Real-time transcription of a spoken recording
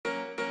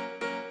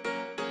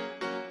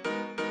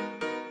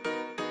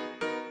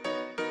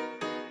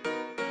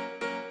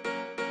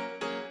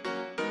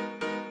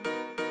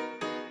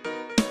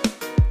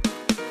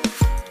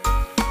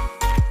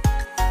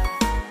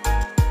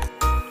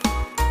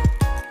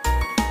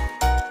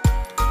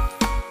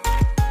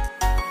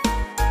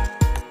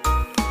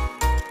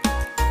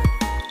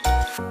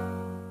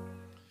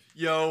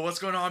Yo, what's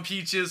going on,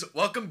 peaches?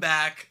 Welcome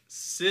back.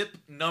 Sip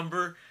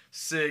number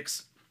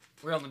 6.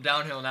 We're on the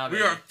downhill now,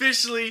 baby. We are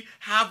officially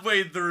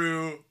halfway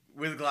through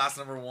with glass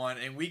number 1,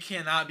 and we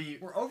cannot be.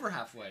 We're over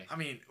halfway. I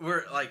mean,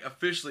 we're like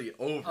officially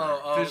over.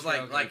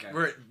 Okay.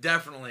 We're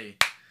definitely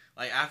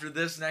like after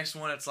this next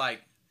one. It's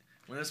like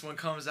when this one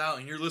comes out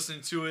and you're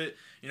listening to it,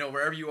 you know,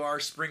 wherever you are,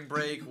 spring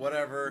break,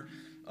 whatever.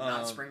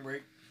 Not spring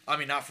break. I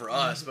mean, not for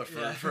us, but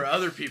for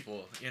other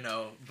people, you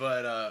know.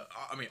 But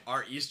I mean,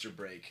 our Easter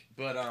break.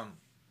 But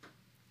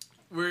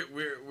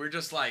we're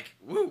just like,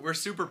 woo, we're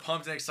super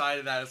pumped and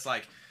excited that it's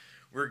like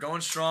we're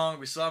going strong.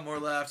 We still have more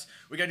left.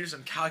 We gotta do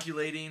some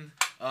calculating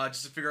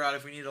just to figure out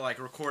if we need to like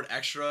record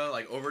extra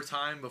like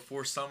overtime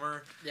before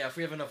summer. Yeah, if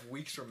we have enough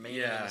weeks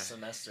remaining in the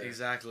semester.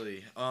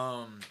 Exactly.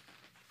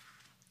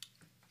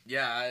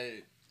 Yeah,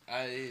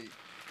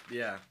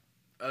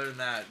 other than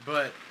that,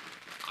 but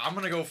I'm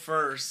gonna go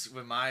first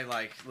with my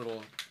like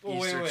little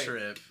Easter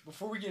trip.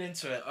 Before we get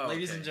into it,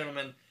 ladies and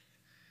gentlemen,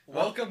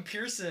 welcome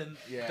Pearson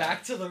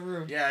back to the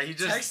room. Yeah, he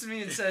just texted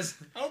me and says,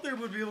 "I don't think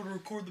we'll be able to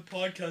record the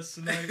podcast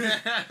tonight.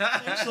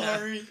 I'm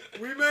sorry.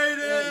 We made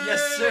it.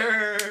 Yes,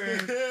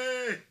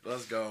 sir.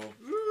 Let's go.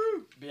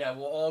 Woo. But yeah,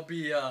 we'll all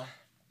be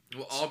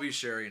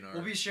sharing our.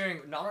 We'll be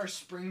sharing not our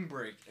spring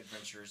break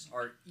adventures,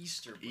 our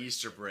Easter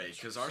break.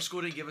 Because our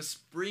school didn't give us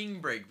spring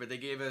break, but they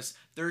gave us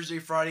Thursday,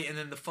 Friday, and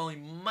then the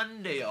following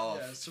Monday off.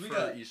 Yeah, so we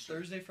got Easter.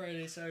 Thursday,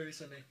 Friday, Saturday,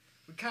 Sunday.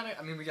 We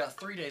got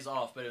 3 days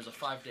off, but it was a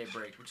 5-day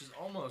break, which is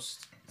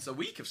almost. It's a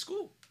week of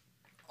school.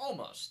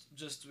 Almost.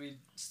 Just we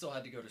still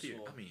had to go to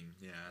school. I mean,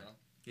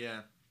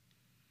 yeah.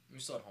 We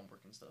still had homework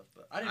and stuff,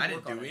 but I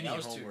didn't do any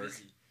homework. Too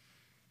busy.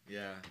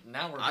 Yeah.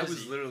 Now we're busy. I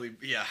was literally,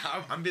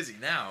 I'm busy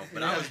now,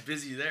 but I was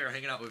busy there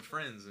hanging out with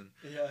friends and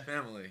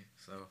family,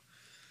 so.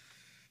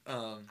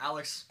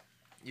 Alex.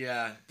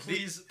 Yeah.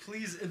 Please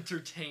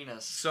entertain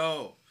us.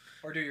 So.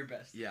 Or do your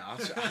best. Yeah, I'll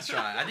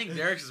try. I think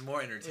Derek's is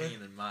more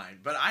entertaining than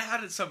mine, but I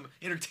had some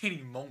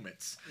entertaining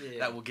moments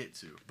that we'll get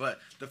to. But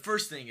the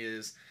first thing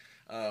is,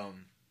 I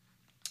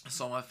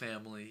saw my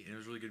family, and it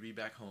was really good to be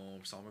back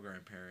home. Saw my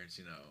grandparents,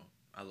 you know.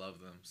 I love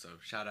them, so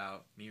shout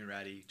out, me and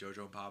Ratty, Jojo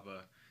and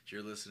Papa, if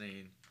you're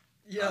listening.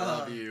 Yeah. I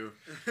love you.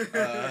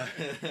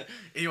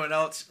 Anyone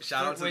else?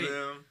 Shout out to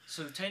them.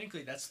 So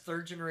technically, that's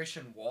third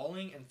generation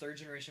Walling and third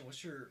generation.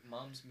 What's your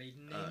mom's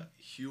maiden name?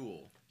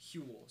 Huel.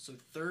 So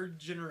third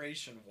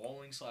generation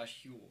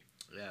Walling/Huel.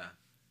 Yeah.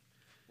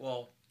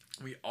 Well,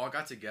 we all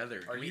got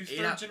together. Are you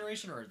third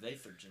generation or are they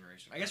third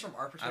generation? I guess from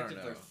our perspective,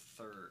 they're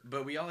third.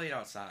 But we all ate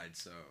outside,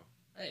 so.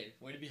 Hey,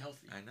 way to be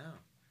healthy. I know.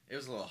 It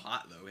was a little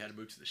hot, though. We had to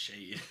move to the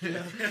shade.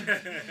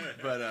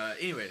 But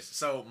anyways,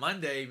 so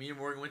Monday, me and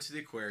Morgan went to the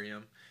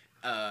aquarium.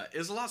 It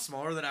was a lot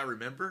smaller than I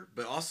remember,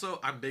 but also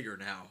I'm bigger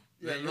now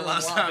than the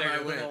last time I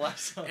went.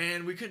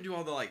 And we couldn't do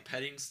all the like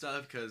petting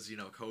stuff because, you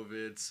know,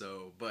 COVID.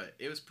 So, but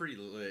it was pretty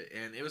lit,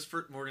 and it was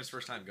Morgan's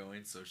first time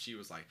going, so she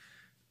was like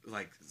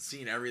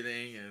seeing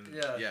everything and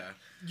yeah.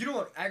 You know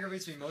what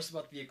aggravates me most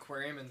about the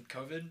aquarium and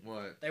COVID?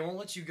 What? They won't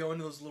let you go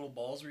into those little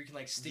balls where you can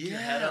like stick your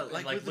head up and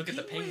like look at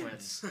the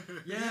penguins.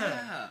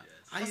 Yeah.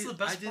 That's the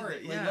best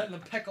part. Like letting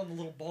them peck on the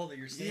little ball that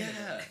you're standing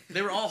in.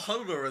 They were all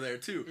huddled over there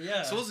too.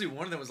 Yeah. Supposedly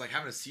one of them was like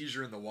having a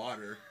seizure in the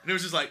water, and it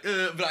was just like,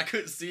 but I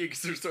couldn't see it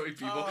because there's so many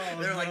people.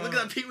 They were like, look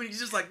at that penguin, he's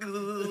just like,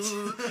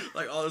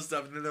 like all this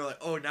stuff, and then they're like,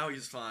 oh, now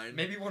he's fine.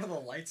 Maybe one of the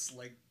lights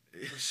like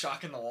was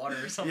shocking the water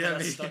or something. Yeah,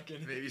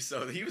 maybe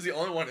so. He was the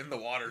only one in the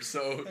water,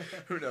 so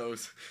who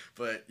knows?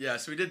 But yeah,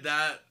 so we did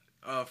that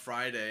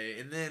Friday,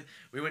 and then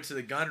we went to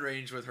the gun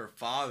range with her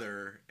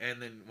father,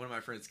 and then one of my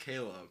friends,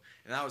 Caleb,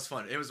 and that was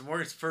fun. It was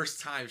Morgan's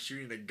first time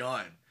shooting a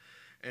gun,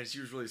 and she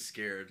was really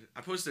scared.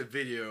 I posted a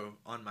video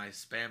on my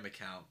spam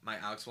account, my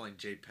Alex Walling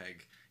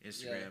JPEG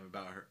Instagram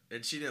about her,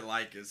 and she didn't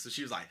like it, so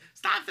she was like,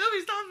 stop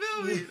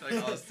filming,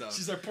 like all this stuff.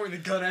 She's like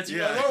pointing the gun at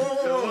you, like,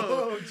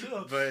 whoa,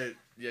 chill. But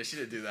yeah, she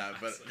didn't do that,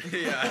 but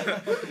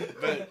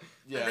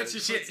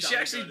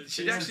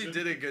she actually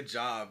did a good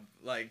job,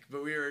 like,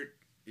 but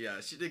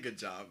she did a good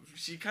job.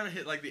 She kind of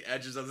hit like the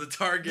edges of the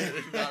target,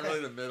 not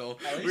really the middle.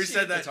 We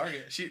said that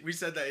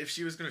if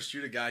she was gonna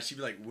shoot a guy, she'd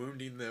be like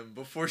wounding them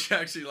before she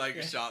actually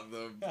like shot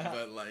them.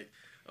 But like,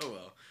 oh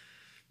well.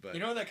 But you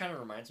know what that kind of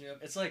reminds me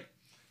of? It's like,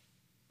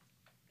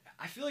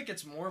 I feel like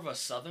it's more of a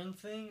southern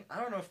thing.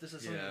 I don't know if this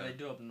is something they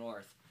do up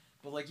north,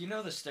 but like, you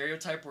know the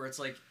stereotype where it's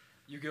like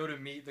you go to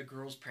meet the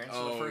girl's parents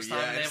for the first time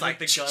and they have like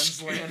the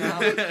guns laying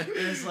out. And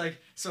it's like,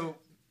 so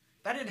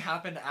that didn't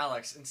happen to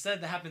Alex.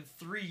 Instead, that happened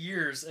 3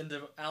 years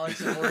into Alex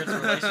and Morgan's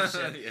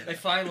relationship. They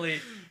finally,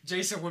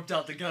 Jason whipped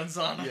out the guns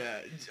on him. Yeah.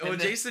 Well,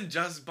 Jason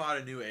just bought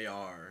a new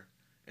AR,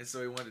 and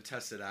so he wanted to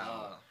test it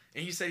out.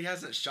 And he said he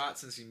hasn't shot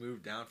since he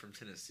moved down from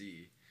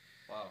Tennessee.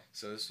 Wow.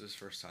 So this was his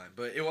first time.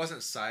 But it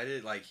wasn't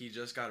sighted. Like, he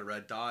just got a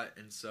red dot,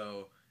 and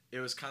so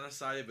it was kind of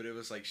sighted, but it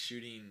was, like,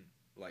 shooting,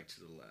 like, to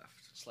the left.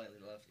 Slightly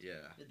left. Yeah.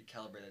 You had to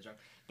calibrate that jump.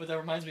 But that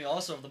reminds me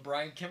also of the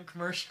Brian Kemp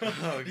commercial.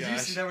 Oh, Did you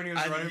see that when he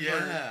was running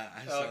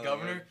for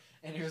governor?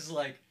 And he was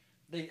like,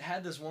 they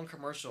had this one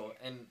commercial,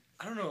 and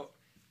I don't know,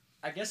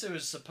 I guess it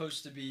was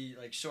supposed to be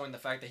like showing the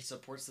fact that he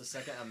supports the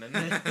Second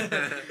Amendment,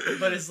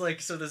 but it's like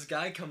so this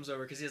guy comes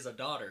over because he has a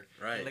daughter,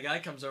 right? And the guy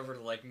comes over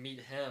to like meet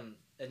him,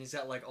 and he's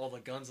got like all the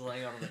guns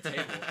laying out on the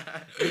table,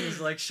 and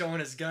he's like showing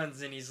his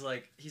guns, and he's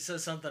like he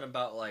says something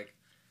about like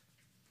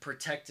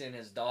protecting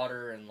his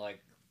daughter and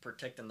like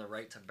protecting the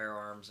right to bear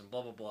arms and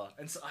blah blah blah,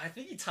 and so I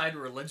think he tied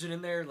religion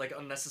in there like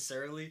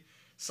unnecessarily.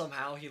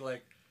 Somehow he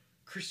like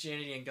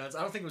Christianity and guns.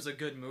 I don't think it was a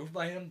good move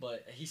by him,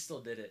 but he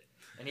still did it,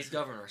 and he's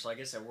governor, so I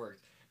guess it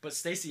worked. But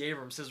Stacey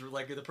Abrams says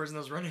like the person that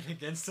was running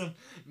against him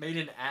made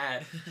an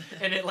ad,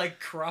 and it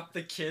like cropped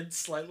the kid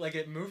slightly, like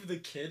it moved the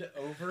kid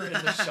over in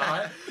the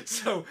shot.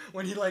 So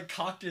when he like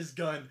cocked his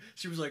gun,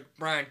 she was like,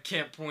 "Brian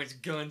Kemp points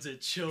guns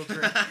at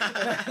children,"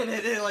 and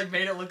it like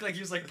made it look like he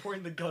was like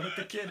pointing the gun at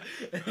the kid,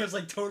 and it was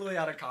like totally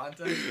out of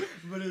context.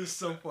 But it was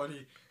so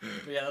funny.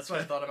 But yeah, that's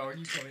what I thought about when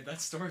you told me that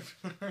story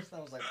first.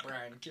 I was like,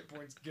 Brian Kemp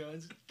points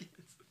guns at kids.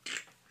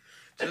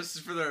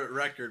 Just for the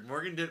record,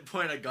 Morgan didn't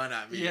point a gun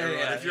at me. Yeah, everyone.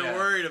 yeah, If you're yeah.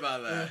 worried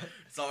about that,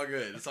 it's all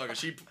good. It's all good.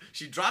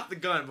 She dropped the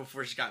gun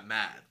before she got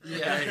mad.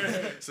 Yeah.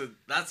 Okay? So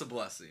that's a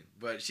blessing.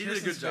 But she did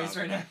a good job.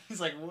 Right now. He's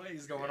like, what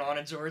is going on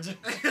in Georgia?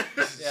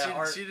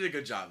 She did a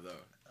good job though.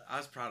 I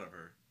was proud of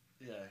her.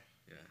 Yeah.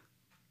 Yeah.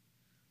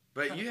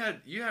 But you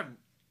had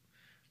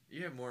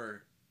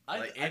more.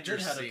 Like, I did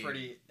have a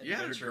pretty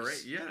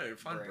adventurous you had a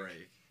fun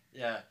break.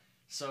 Yeah.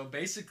 So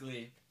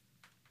basically,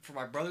 for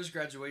my brother's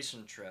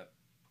graduation trip,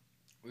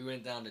 we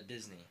went down to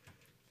Disney,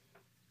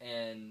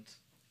 and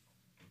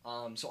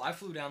so I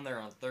flew down there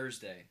on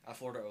Thursday. I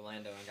flew to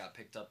Orlando and got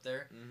picked up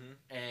there,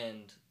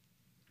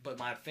 but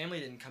my family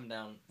didn't come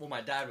down. Well,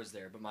 my dad was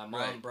there, but my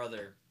mom,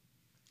 brother,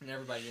 and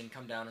everybody didn't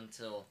come down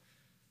until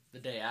the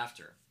day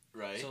after.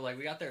 Right. So like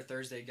we got there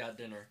Thursday, got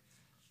dinner.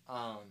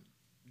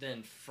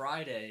 Then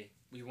Friday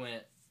we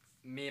went.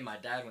 Me and my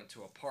dad went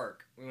to a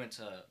park. We went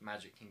to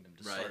Magic Kingdom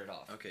to start it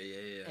off.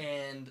 Okay. Yeah.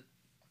 And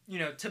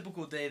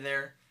typical day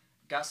there.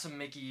 Got some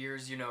Mickey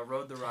ears,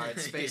 rode the ride,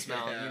 Space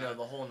Mountain,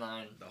 the whole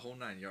nine. The whole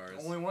 9 yards.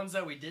 The only ones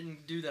that we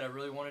didn't do that I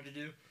really wanted to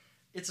do,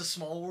 It's a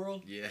Small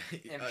World. Yeah.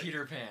 And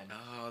Peter Pan.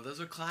 Oh,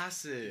 those are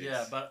classics.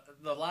 Yeah, but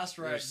the last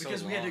ride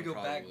because we had to go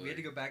back. We had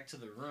to go go back to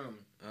the room.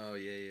 Oh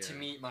yeah. To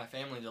meet my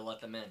family to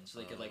let them in, so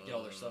they could get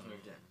all their stuff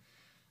moved in.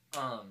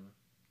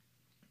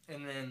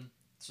 And then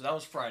so that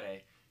was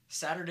Friday.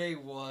 Saturday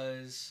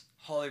was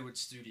Hollywood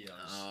Studios.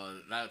 Oh,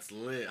 that's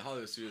lit.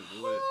 Hollywood Studios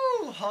is lit.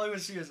 Woo!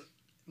 Hollywood Studios,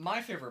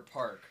 my favorite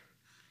park.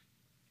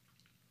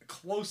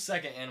 Close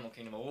second, Animal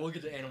Kingdom. We'll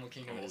get to Animal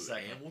Kingdom in a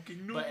second. Animal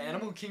Kingdom. But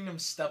Animal Kingdom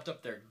stepped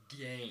up their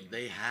game.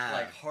 They have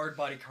like hard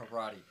body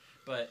karate.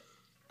 But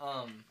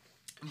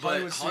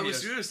Hollywood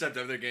Studios stepped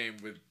up their game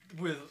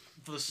with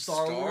the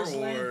Star Wars.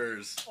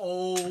 Land.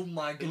 Oh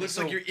my goodness! It looks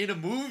like you're in a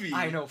movie.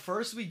 I know.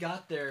 First we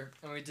got there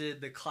and we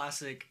did the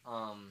classic.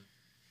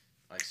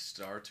 Like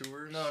Star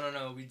Tours?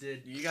 No. We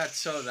did. You got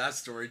to tell that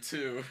story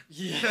too.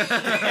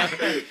 Yeah.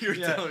 You were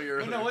telling me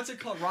earlier. No, what's it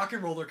called? Rock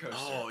and Roller Coaster.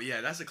 Oh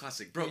yeah, that's a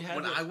classic, bro.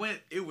 When I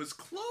went, it was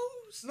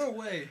closed. No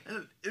way.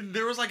 And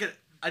there was like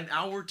an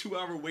hour, 2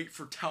 hour wait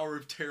for Tower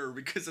of Terror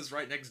because it's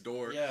right next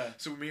door. Yeah.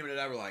 So me and my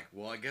dad were like,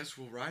 well, I guess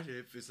we'll ride it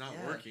if it's not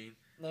working.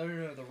 No.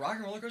 The Rock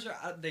and Roller Coaster,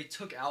 they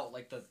took out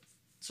like the.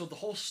 So the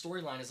whole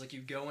storyline is like you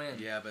go in.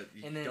 Yeah, but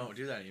you don't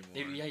do that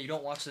anymore. You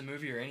don't watch the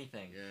movie or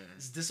anything. Yeah.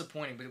 It's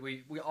disappointing, but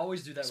we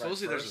always do that.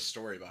 Supposedly right there's a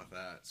story about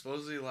that.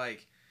 Supposedly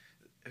like,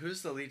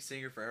 who's the lead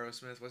singer for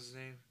Aerosmith? What's his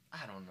name?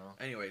 I don't know.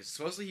 Anyways,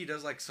 supposedly he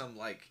does like some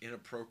like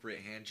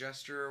inappropriate hand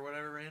gesture or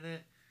whatever in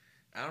it.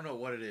 I don't know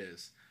what it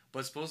is,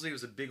 but supposedly it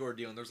was a big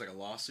ordeal and there was like a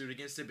lawsuit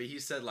against it. But he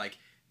said like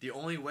the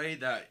only way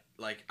that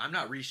like I'm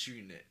not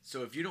reshooting it.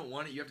 So if you don't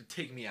want it, you have to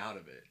take me out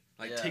of it.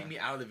 Like take me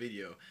out of the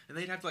video, and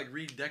they'd have to like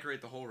redecorate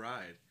the whole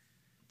ride.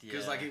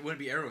 Because like it wouldn't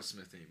be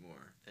Aerosmith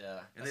anymore. Yeah.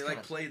 And they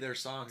like play their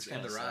songs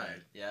in the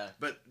ride. Yeah.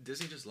 But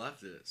Disney just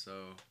left it,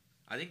 so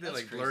I think they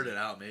That's like blurred it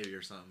out maybe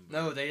or something.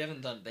 No, they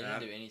haven't done. They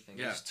didn't do anything.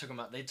 They Yeah. just took them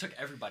out. They took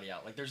everybody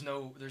out. Like there's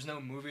no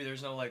movie.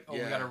 There's no like we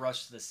gotta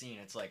rush to the scene.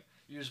 It's like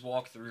you just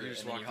walk through it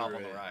and then you hop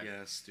on the ride. Yeah,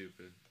 that's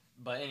stupid.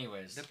 But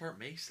anyways. That part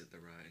makes it the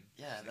ride.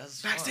 Yeah,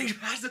 that's backstage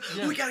pass.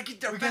 We gotta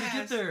get there. We gotta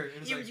get there.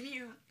 And it's You, like, 3,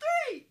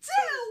 2,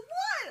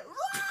 1,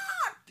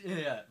 rock!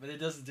 Yeah, but it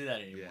doesn't do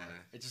that anymore.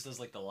 Yeah. It just does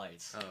like the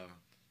lights. Oh.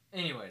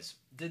 Anyways,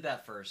 did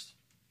that first.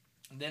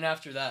 Then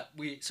after that,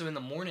 so in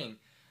the morning,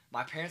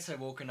 my parents had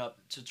woken up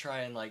to try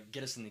and like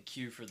get us in the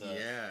queue for the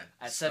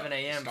at 7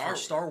 a.m. for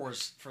Star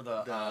Wars for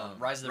the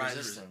Rise of the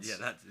Resistance. Yeah,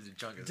 that's a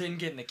chunk of Didn't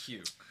get in the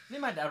queue. Me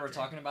and my dad were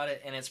talking about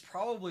it, and they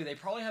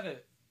probably have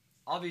it.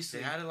 Obviously,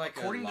 they had it like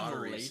according a to the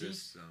lottery lady.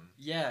 system.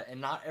 Yeah, and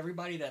not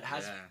everybody that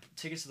has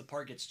tickets to the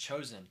park gets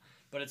chosen,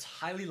 but it's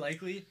highly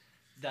likely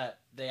that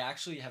they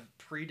actually have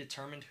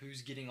predetermined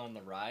who's getting on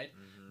the ride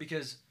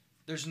because.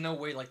 There's no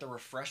way, like, the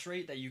refresh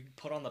rate that you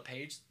put on the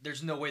page,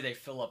 there's no way they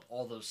fill up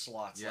all those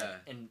slots like,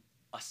 in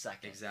a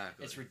second.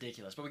 Exactly. It's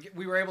ridiculous. But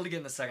we were able to get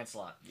in the second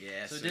slot.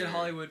 Yeah, so we did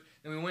Hollywood,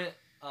 then we went,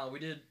 we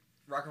did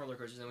Rock and Roller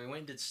Coasters, and we went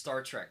and did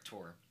Star Trek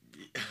Tour.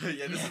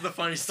 Yeah, this is the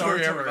funny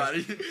story,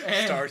 everybody.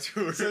 Star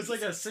Tours. So it's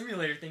like a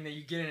simulator thing that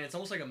you get in. It's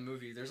almost like a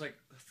movie. There's like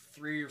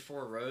 3 or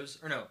 4 rows.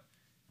 Or no,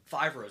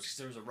 5 rows because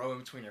there was a row in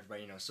between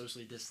everybody,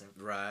 socially distant.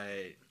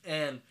 Right.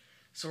 And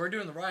so we're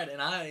doing the ride,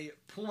 and I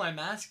pull my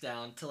mask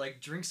down to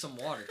like drink some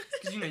water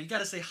because you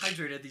gotta stay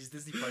hydrated at these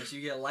Disney parks.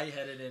 You get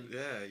lightheaded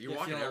and you're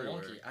walking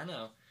everywhere. Wonky. I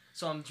know.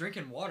 So I'm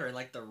drinking water, and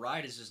like the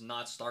ride is just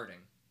not starting.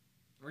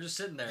 We're just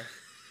sitting there.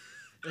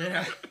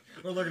 Yeah,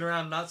 we're looking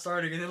around, not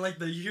starting, and then like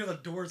you hear the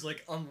doors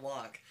like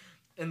unlock,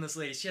 and this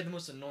lady, she had the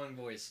most annoying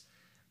voice,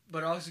 but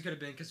it also could have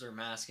been because of her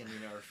mask and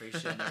her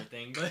face shit and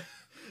everything. But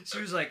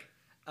she was like,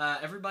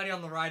 "Everybody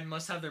on the ride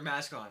must have their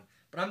mask on."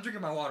 But I'm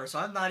drinking my water, so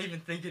I'm not even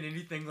thinking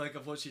anything like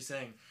of what she's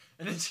saying.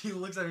 And then she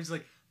looks at me, she's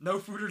like, "No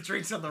food or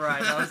drinks on the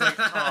ride." And I was like,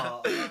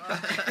 "Oh."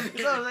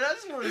 I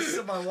just wanted to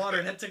sip my water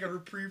and had to take a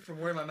reprieve from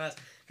wearing my mask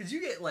because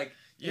you get like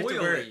you have to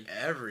wear it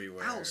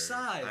everywhere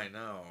outside. I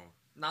know.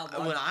 Not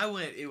when I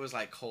went, it was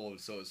like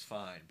cold, so it was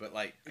fine. But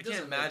like, I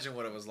can't imagine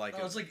what it was like.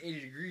 Oh, it's like 80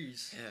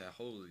 degrees. Yeah,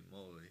 holy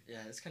moly. Yeah,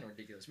 it's kind of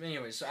ridiculous. But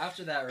anyway, so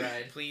after that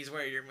ride, please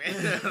wear your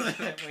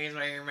mask. Please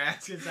wear your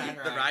mask.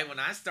 The ride when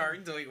I start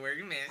until you wear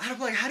your mask. I'm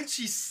like, how did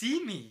she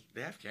see me?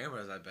 They have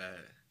cameras, I bet.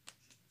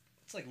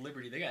 It's like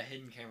Liberty. They got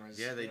hidden cameras.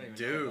 Yeah, they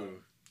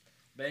do.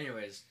 But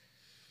anyways,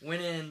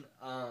 went in.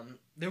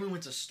 Then we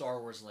went to Star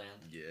Wars Land.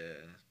 Yeah.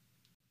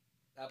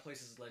 That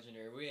place is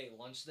legendary. We ate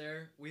lunch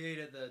there. We ate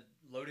at the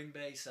Loading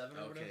Bay 7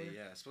 or whatever. Okay,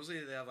 yeah.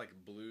 Supposedly they have like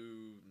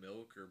blue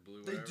milk or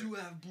blue whatever. They do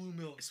have blue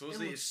milk.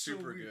 Supposedly it's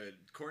super good.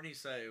 Courtney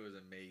said it was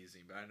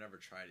amazing, but I never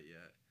tried it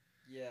yet.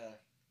 Yeah.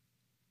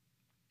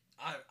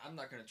 I'm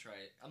not going to try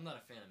it. I'm not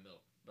a fan of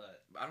milk,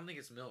 but... I don't think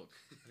it's milk.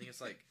 I think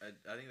it's like...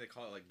 I think they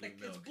call it like blue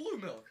milk. It's blue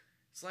milk.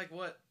 It's like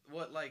what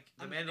like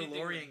the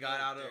Mandalorian got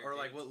out of... Or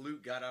like what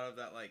Luke got out of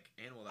that like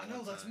animal that I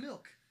know, that's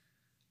milk.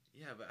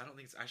 Yeah, but I don't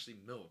think it's actually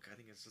milk. I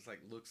think it's just like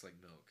looks like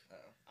milk.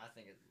 Oh, I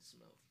think it's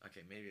milk.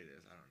 Okay, maybe it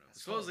is. I don't know.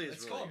 Supposedly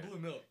it's really called blue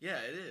milk.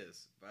 Yeah, it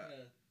is, but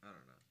I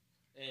don't know.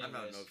 Anyways, I'm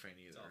not a milk fan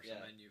either. It's off the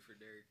menu for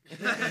Derek.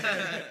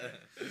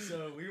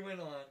 So we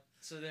went on.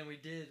 So then we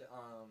did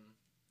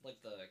like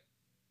the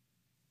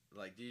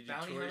do you do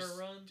Bounty Hunter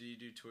run? Do you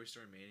do Toy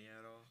Story Mania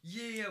at all?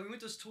 Yeah, we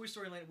went to Toy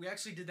Story Land. We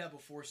actually did that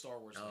before Star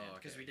Wars Land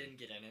because we okay. didn't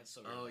get in it.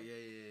 So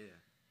yeah.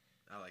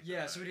 I like that.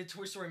 Yeah, so we did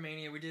Toy Story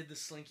Mania. We did the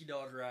Slinky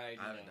Dog ride.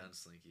 I haven't done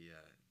Slinky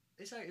yet.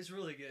 It's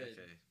really good.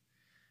 Okay.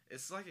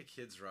 It's like a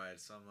kid's ride,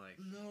 so I'm like...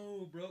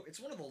 No, bro. It's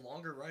one of the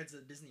longer rides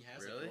that Disney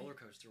has, really? like roller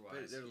coaster-wise.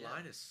 But their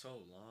line is so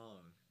long.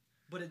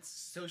 But it's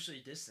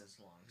socially distanced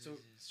long. So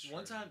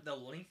one time, the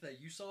length that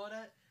you saw it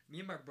at, me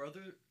and my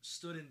brother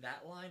stood in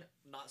that line,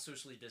 not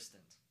socially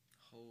distant.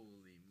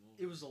 Holy moly.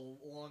 It was the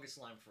longest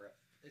line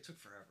it took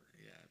forever.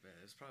 Yeah, I bet.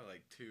 It's probably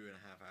like 2.5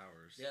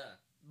 hours. Yeah.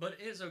 But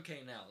it is okay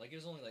now. Like,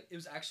 it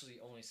was actually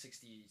only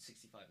 60,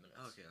 65 minutes.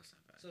 Okay, that's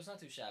not bad. So it's not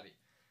too shabby.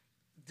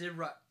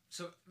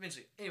 So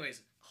eventually,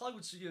 anyways,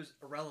 Hollywood Studios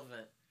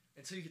irrelevant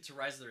until you get to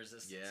Rise of the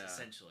Resistance. Yeah,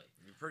 essentially.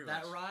 Pretty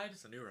that much. ride.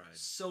 It's a new ride.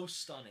 So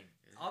stunning.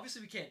 Yeah.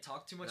 Obviously, we can't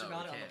talk too much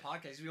about it on the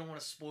podcast. We don't want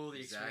to spoil the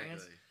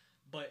experience.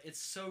 But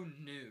it's so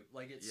new.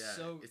 Like it's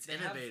It's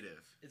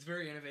innovative. It's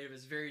very innovative.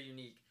 It's very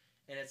unique,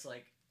 and it's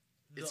like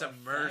it's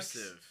immersive.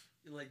 Effects,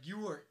 like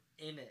you are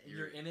in it.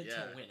 You're in it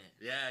to win it.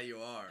 Yeah, you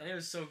are. And it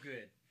was so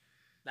good.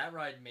 That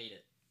ride made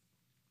it.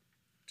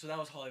 So that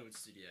was Hollywood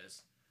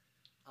Studios.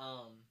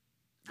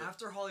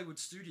 After Hollywood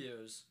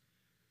Studios,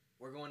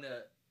 we're going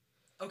to...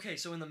 Okay,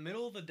 so in the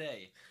middle of the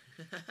day,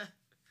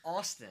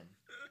 Austin,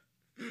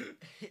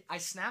 I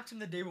snapped him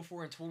the day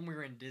before and told him we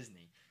were in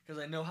Disney,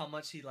 because I know how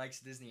much he likes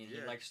Disney and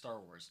he likes Star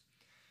Wars.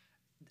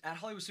 At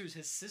Hollywood Studios,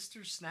 his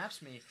sister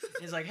snaps me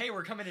and is like, "Hey,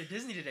 we're coming to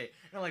Disney today."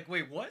 And I'm like,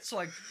 "Wait, what?"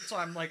 So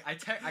I'm like,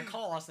 I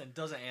call Austin and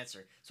doesn't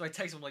answer. So I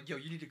text him like, "Yo,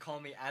 you need to call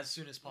me as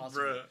soon as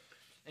possible." Bruh.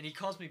 And he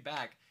calls me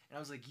back, and I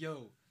was like,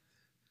 "Yo,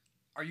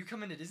 are you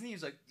coming to Disney?" He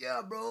was like,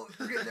 "Yeah, bro,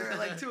 we're getting there at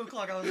like 2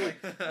 o'clock." I was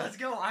like, "Let's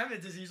go, I'm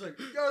at Disney." He's like,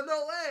 "Yo,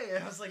 no way."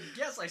 And I was like,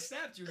 "Yes, I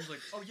snapped you." He was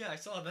like, "Oh yeah, I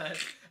saw that."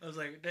 I was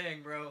like,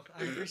 "Dang, bro,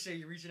 I appreciate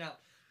you reaching out."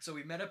 So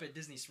we met up at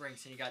Disney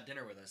Springs, and he got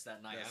dinner with us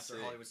that night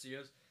after Hollywood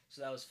Studios.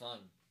 So that was fun.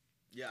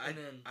 Yeah,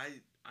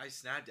 I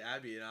snapped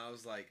Abby, and I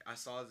was like, I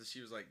saw that she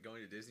was like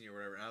going to Disney or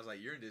whatever, and I was like,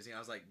 "You're in Disney." I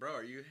was like, "Bro,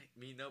 are you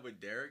meeting up with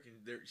Derek?" And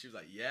she was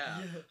like,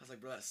 "Yeah." I was like,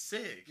 "Bro, that's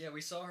sick." Yeah,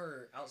 we saw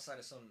her outside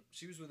of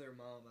she was with her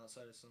mom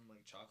outside of some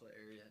like chocolate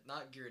area,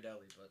 not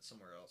Ghirardelli, but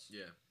somewhere else.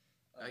 Yeah,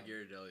 that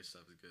Ghirardelli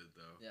stuff is good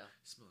though. Yeah,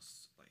 it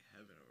smells like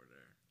heaven over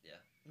there.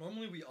 Yeah,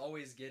 normally we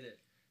always get it,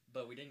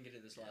 but we didn't get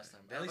it this last time.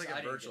 They have like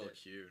a virtual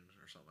queue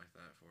or something like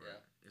that for it.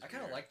 I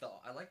kind of like the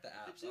app. I like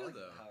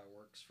how it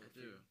works for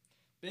food.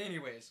 But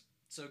anyways,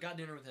 so got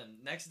dinner with him.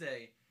 Next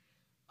day,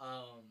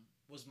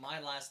 was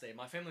my last day.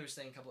 My family was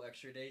staying a couple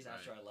extra days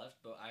after I left,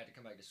 but I had to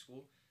come back to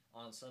school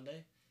on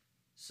Sunday.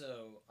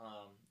 So,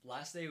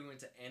 last day we went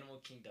to Animal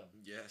Kingdom.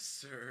 Yes,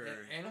 sir.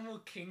 And Animal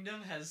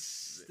Kingdom has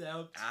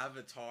stepped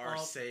Avatar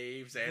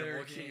saves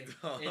Animal Kingdom.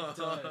 It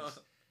does.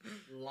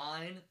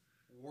 Line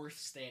worth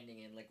standing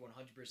in, like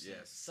 100%.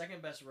 Yes.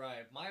 Second best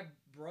ride. My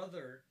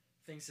brother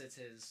thinks it's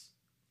his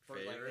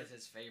favorite. It's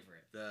his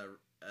favorite. The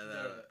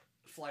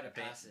Flight of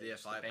Passage. Yeah,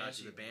 Flight of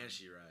Passage, the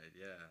Banshee ride.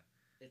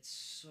 Yeah. It's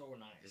so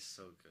nice. It's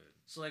so good.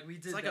 So like we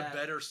did. It's like that. a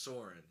better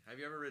Soren. Have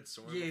you ever read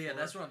Soren? Yeah, before?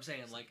 that's what I'm saying.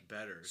 It's like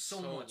better.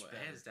 So much better.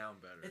 Hands down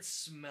better. It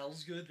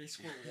smells good. They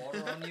squirt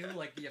water on you.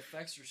 Like the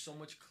effects are so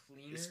much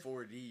cleaner. It's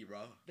 4D, bro.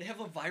 They have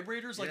the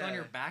vibrators like on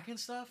your back and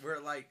stuff. Where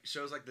it like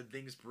shows like the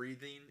things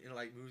breathing and it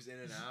like moves in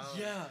and out.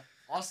 Yeah.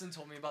 Austin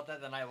told me about that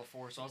the night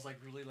before, so I was like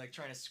really like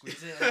trying to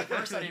squeeze it. And at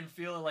first I didn't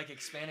feel it like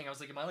expanding. I was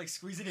like, am I like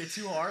squeezing it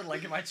too hard?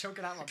 Like am I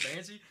choking out my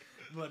Banshee?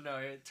 But no,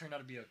 it turned out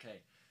to be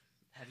okay.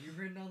 Have you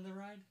ridden on the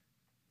ride?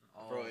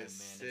 Oh, bro, it's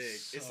sick.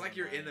 It's like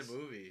you're in the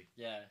movie.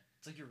 Yeah,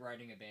 it's like you're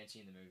riding a Banshee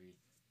in the movie.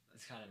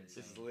 It's kind of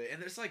insane. It's lit.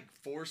 And there's like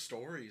 4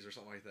 stories or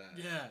something like that.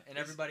 Yeah, and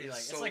everybody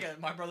it's like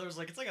my brother was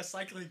like, it's like a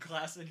cycling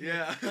class in here.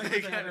 Yeah.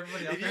 Like,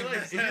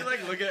 if you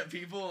like look at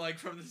people like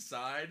from the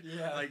side,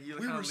 yeah, like you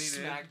we were lean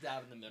smack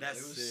dab in the middle. That's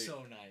it was sick.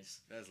 so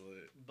nice. That's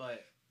lit.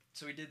 But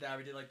so we did that.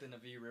 We did like the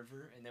Navi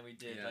River, and then we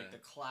did like the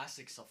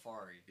classic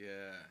safari.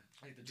 Yeah.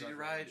 Like the did you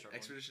ride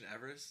Expedition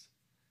Everest?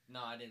 No,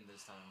 I didn't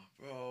this time.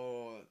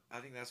 Bro, I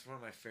think that's one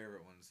of my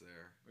favorite ones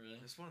there. Really?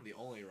 It's one of the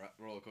only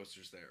roller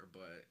coasters there,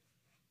 but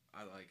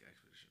I like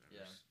Expedition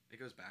Everest. Yeah. It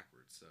goes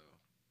backwards, so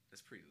it's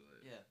pretty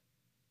lit. Yeah.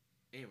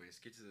 Anyways,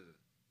 get to the...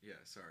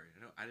 Yeah, sorry.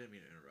 No, I didn't mean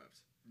to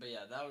interrupt. But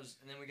yeah, that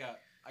was... And then we got...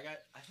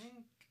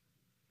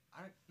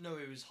 No,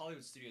 it was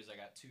Hollywood Studios. I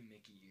got 2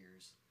 Mickey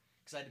ears.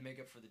 Because I had to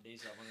make up for the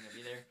days I wasn't going to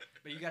be there.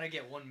 But you got to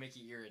get 1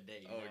 Mickey ear a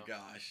day, you know?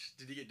 Gosh.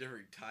 Did you get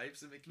different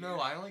types of Mickey No,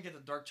 ears? I only get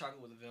the dark chocolate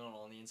with the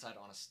vanilla on the inside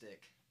on a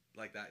stick.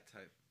 Like that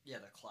type? Yeah,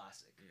 the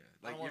classic.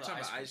 Yeah, like you're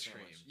talking about ice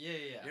cream.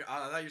 Yeah.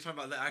 I thought you were talking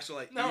about the actual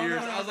ears. No,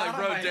 I was like,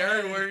 bro,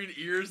 Darren wearing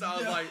ears. I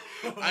was like,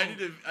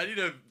 I need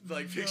a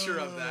like picture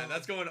of that.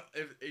 That's going.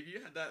 If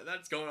you had that,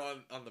 that's going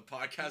on the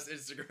podcast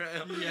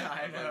Instagram. Yeah,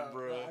 I know, like,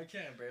 bro. I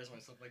can't embarrass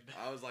myself like that.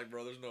 I was like,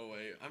 bro, there's no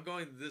way. I'm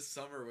going this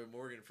summer with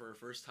Morgan for her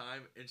first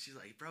time, and she's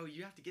like, bro,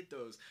 you have to get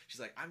those.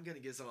 She's like, I'm gonna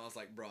get some. I was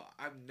like, bro,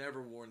 I've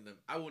never worn them.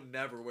 I will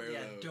never wear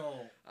those.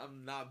 Don't.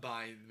 I'm not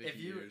buying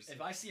Mickey ears.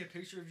 If I see a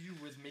picture of you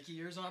with Mickey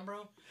ears on,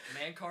 bro,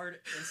 man card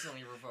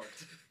instantly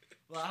revoked.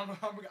 Well,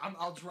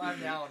 I'll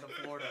drive down to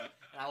Florida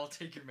and I will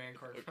take your man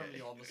card from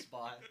you on the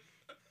spot.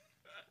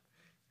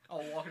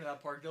 I'll walk into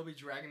that park. They'll be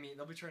dragging me.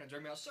 They'll be trying to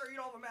drag me out. Sir, you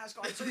don't have a mask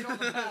on. Sir, you don't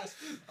have a mask.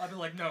 I'll be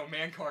like, no,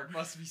 man card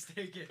must be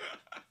taken.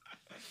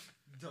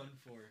 Done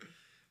for.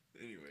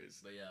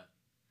 Anyways, but yeah,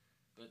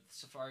 but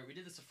safari. We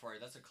did the safari.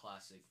 That's a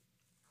classic.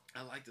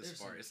 I like the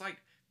safari. It's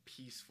like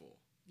peaceful.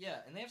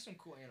 Yeah, and they have some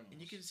cool animals. And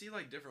you can see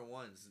like different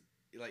ones,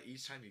 like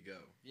each time you go.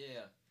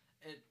 Yeah.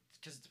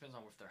 Because it depends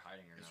on if they're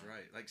hiding or not. That's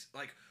right.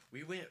 Like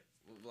we went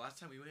the last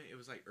time we went. It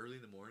was like early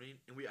in the morning,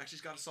 and we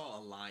actually saw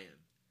a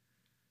lion,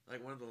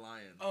 like one of the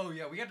lions. Oh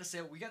yeah, we got to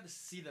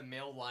see the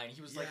male lion.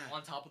 He was like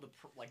on top of the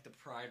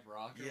Pride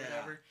Rock or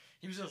whatever.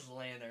 He was just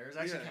laying there. It was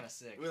actually kind of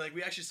sick.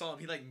 We actually saw him.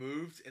 He like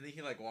moved, and then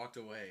he like walked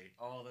away.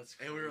 Oh, that's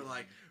crazy. And we were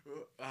like,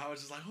 I was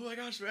just like, oh my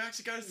gosh, we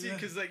actually got to see him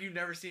because like you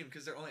never see him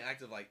because they're only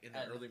active like in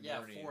the early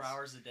mornings. 4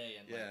 hours a day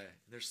and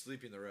they're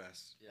sleeping the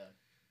rest. Yeah.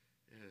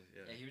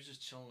 Yeah, he was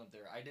just chilling up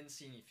there. I didn't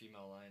see any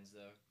female lions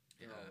though.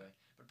 They were all away.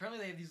 But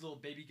apparently they have these little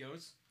baby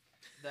goats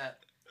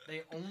that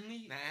they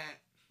only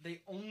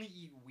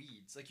eat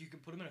weeds. Like you can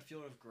put them in a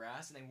field of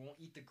grass and they won't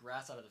eat the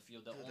grass out of the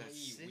field. They'll only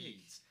eat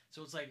weeds.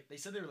 So it's like they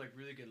said they were like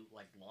really good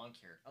like lawn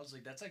care. I was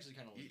like, that's actually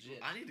kind of legit.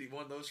 I need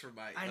one of those for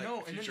my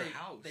future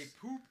house. They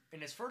poop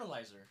and it's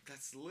fertilizer.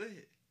 That's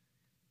lit.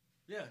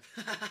 Yeah.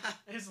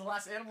 And it's the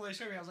last animal they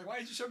showed me. I was like, why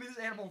did you show me this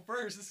animal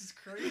first? This is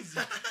crazy.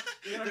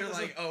 They're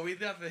like, oh, we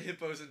thought the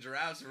hippos and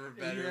giraffes were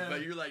better,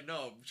 but you're like,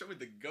 no, show me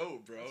the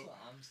goat, bro. That's what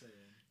I'm saying.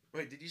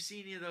 Wait, did you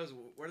see any of those?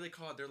 What are they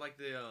called? They're like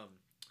the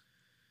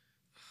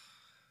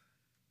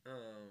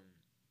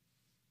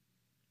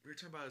we were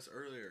talking about this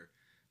earlier.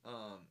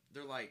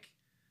 They're like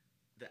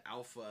the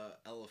alpha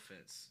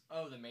elephants.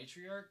 Oh, the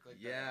matriarch? Like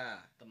yeah.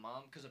 The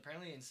mom? Because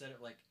apparently instead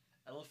of like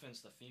elephants,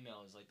 the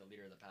female is like the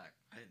leader of the pack.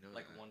 I didn't know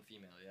like that. One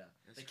female, yeah.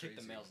 That's they crazy.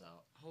 kick the males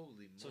out.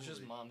 Holy moly. So it's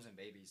just moms and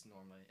babies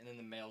normally. And then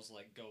the males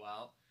like go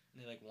out and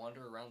they like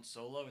wander around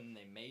solo and then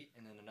they mate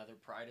and then another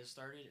pride is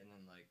started and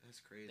then like that's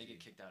crazy. They get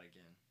kicked out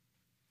again.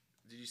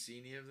 Did you see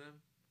any of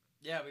them?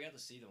 Yeah, we got to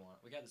see the one.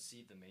 We got to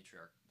see the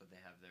matriarch that they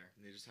have there.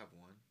 And they just have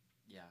one?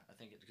 Yeah, I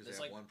think because they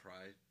have one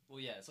pride.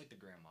 Well, yeah, it's like the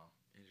grandma.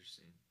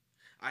 Interesting.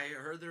 I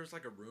heard there was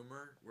like a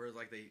rumor where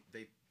like they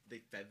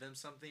fed them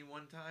something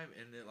one time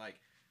and it like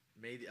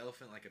made the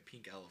elephant like a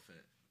pink elephant.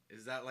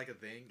 Is that like a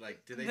thing?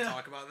 Like, did they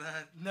talk about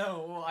that?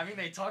 No. Well, I mean,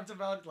 they talked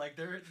about like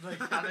they're like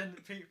having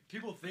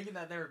people thinking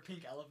that they were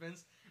pink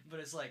elephants, but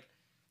it's like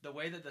the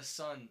way that the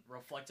sun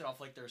reflected off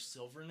like their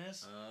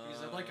silverness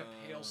because they're like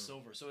a pale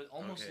silver, so it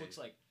almost looks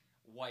like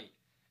white.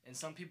 And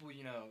some people,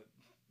 you know,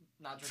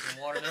 not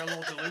drinking water, they're a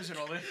little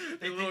delusional.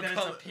 They think that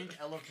it's a pink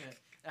elephant.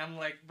 And I'm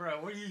like,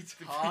 bro, what are you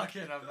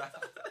talking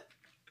about?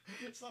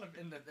 It's not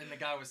and the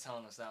guy was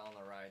telling us that on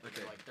the ride.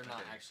 Okay. Like they're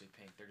not actually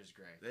pink, they're just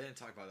gray. They didn't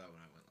talk about that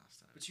when I went last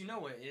time. But you know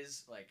what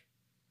is like?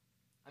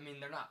 I mean,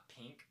 they're not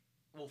pink.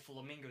 Well,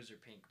 flamingos are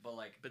pink, but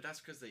like. But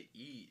that's because they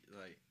eat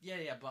like.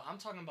 Yeah, but I'm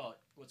talking about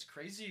what's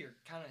crazy or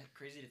kind of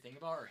crazy to think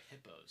about are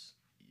hippos.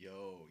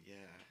 Yo, yeah.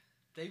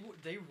 They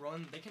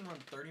can run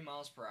 30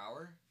 miles per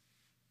hour.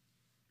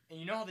 And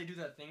you know how they do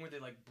that thing where they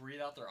like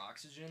breathe out their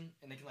oxygen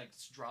and they can like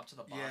drop to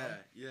the bottom?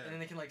 Yeah. And then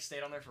they can like stay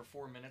down there for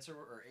 4 minutes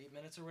or 8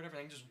 minutes or whatever.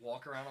 And they can just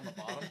walk around on the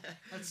bottom.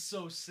 That's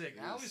so sick.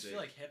 I always feel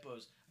like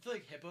hippos. I feel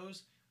like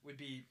hippos would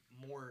be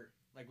more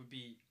like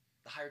the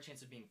higher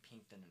chance of being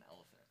pink than an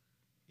elephant.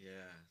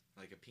 Yeah,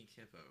 like a pink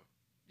hippo.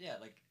 Yeah,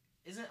 like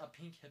isn't a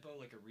pink hippo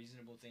like a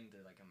reasonable thing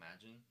to like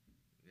imagine?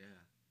 Yeah,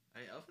 I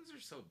mean, elephants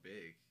are so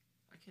big.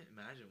 I can't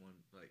imagine one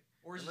like.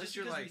 Or is it just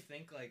because we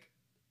think like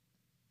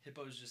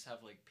hippos just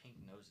have like pink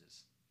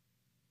noses?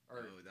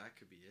 Or that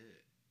could be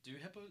it. Do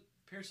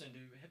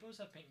hippos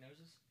have pink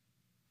noses?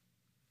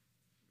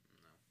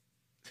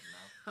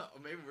 No. Oh,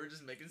 maybe we're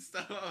just making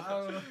stuff up.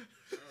 I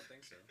don't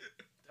think so.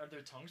 Are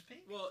their tongues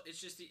pink? Well,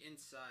 it's just the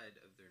inside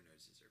of their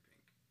noses are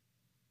pink.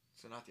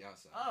 So not the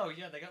outside. Oh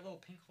yeah, they got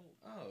little pink holes.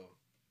 Oh.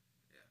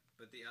 Yeah,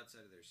 but the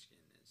outside of their skin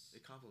is.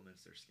 It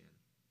complements their skin.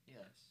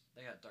 Yes,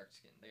 they got dark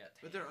skin. They got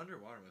tan. But they're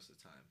underwater most of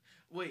the time.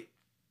 Wait,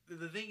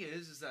 the thing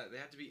is that they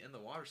have to be in the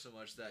water so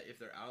much that if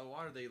they're out of the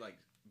water, they like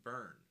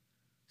burn.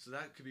 So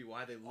that could be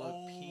why they look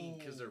pink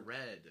because they're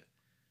red.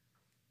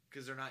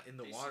 Because they're not in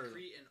the water. They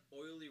secrete an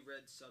oily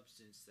red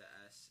substance that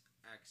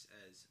acts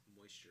as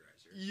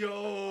moisturizer. Yo!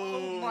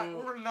 Oh my,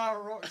 we're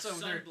not wrong. So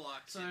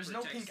there's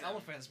no pink them.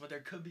 Elephants, but there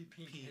could be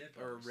pink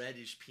hippos. Or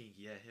reddish pink,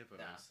 yeah, hippos.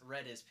 Nah,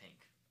 red is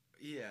pink.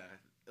 Yeah,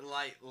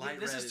 light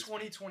This red is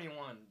 2021.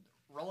 Pink.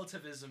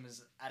 Relativism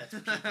is at its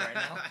peak right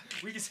now.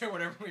 We can say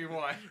whatever we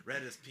want.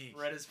 Red is pink.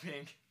 Red is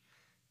pink.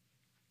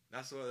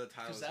 That's what the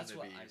title is going to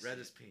be. Red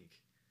is pink.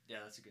 Yeah,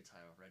 that's a good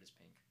title. Red is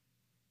pink.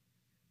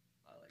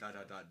 I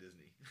like that.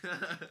 Disney.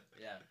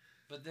 Yeah.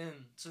 But then,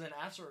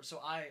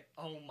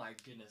 oh my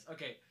goodness.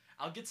 Okay,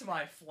 I'll get to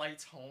my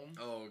flights home.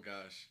 Oh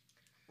gosh.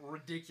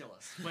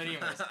 Ridiculous. But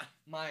anyways,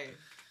 I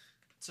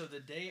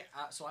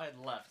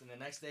had left, and the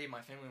next day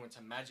my family went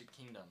to Magic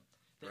Kingdom.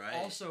 They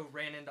also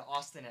ran into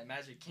Austin at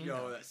Magic Kingdom.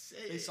 Yo, that's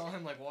sick. They saw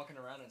him like walking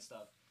around and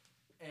stuff.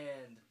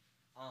 And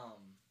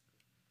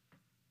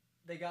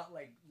they got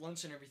like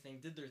lunch and everything,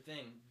 did their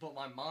thing, but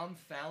my mom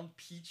found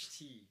peach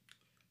tea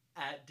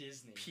at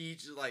Disney.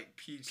 Peach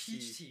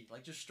tea,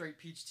 like just straight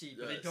peach tea,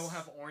 but they don't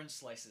have orange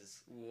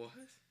slices. What?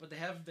 But they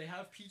have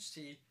peach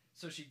tea.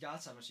 So she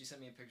got some and she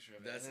sent me a picture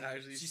of it. That's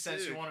actually She sick.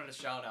 said she wanted a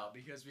shout out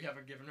because we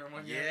haven't given her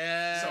one yet.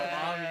 Yeah. So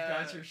Mom, you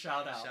got your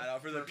shout out. Shout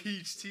out for the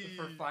peach tea.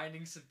 For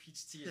finding some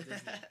peach tea at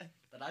Disney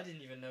that I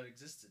didn't even know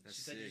existed. That's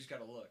she said sick. you just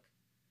gotta look.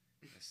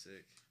 That's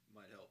sick.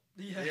 Might help.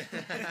 Yeah.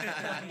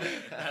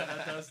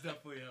 that does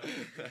definitely help.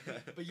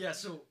 But yeah,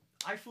 so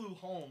I flew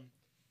home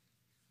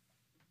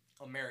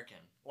American.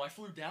 Well, I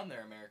flew down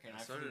there American.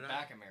 I flew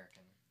back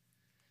American.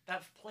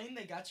 That plane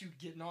they got you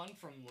getting on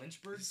from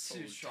Lynchburg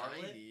to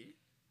Charlotte. Tiny.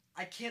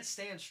 I can't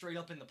stand straight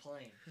up in the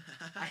plane.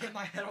 I hit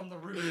my head on the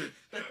roof.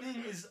 That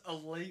thing is a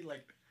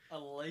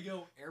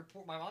Lego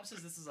airport. My mom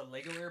says this is a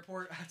Lego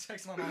airport. I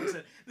texted my mom and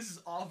said, this is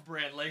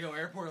off-brand Lego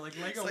airport. Like,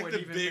 Lego it's like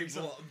wouldn't the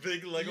even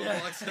big Lego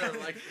blocks that are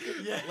like,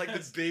 like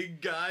the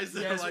big guys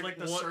that are like,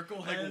 the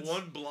circle heads.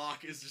 Like one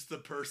block is just the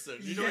person.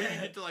 You don't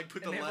even get to like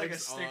put the legs like a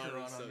sticker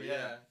on them.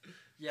 Yeah.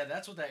 Yeah,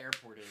 that's what that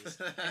airport is.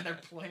 And their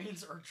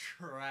planes are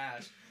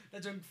trash.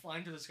 That junk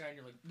flying to the sky and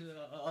you're like,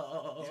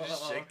 no. You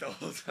just shake the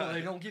whole time. Well,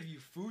 they don't give you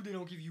food. They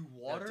don't give you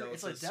water. Yeah,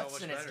 it's like death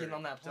sentence getting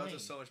on that plane.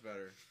 Delta's so much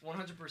better.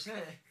 100%.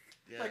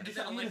 Yeah. Like, they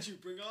don't let you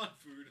bring on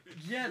food.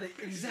 Yeah,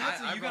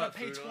 exactly. You gotta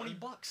pay $20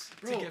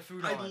 to get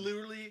food on.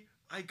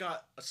 I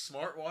got a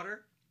Smart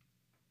Water,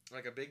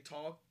 like a big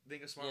tall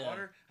thing of Smart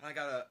Water, and I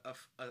got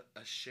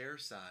a share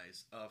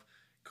size of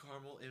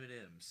caramel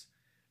M&Ms.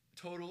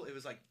 Total, it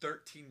was like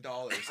 $13.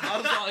 I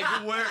was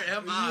like, where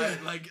am I?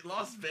 Like,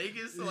 Las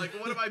Vegas? Like,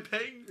 what am I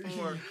paying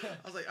for?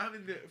 I was like, I'm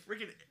in the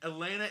freaking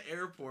Atlanta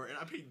airport, and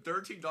I'm paying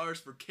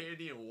 $13 for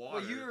candy and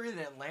water. Well, you were in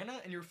Atlanta,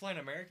 and you were flying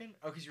American?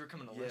 Oh, because you were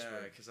coming to Lynchburg.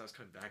 Yeah, because I was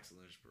coming back to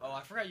Lynchburg. Oh,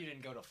 I forgot you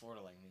didn't go to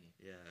Florida like me.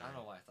 Yeah. I don't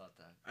know why I thought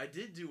that. I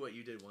did do what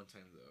you did one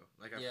time, though.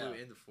 Like, I flew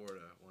into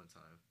Florida one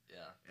time. Yeah.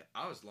 And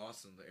I was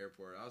lost in the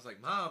airport. I was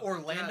like, Mom. Where?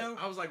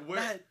 I was like,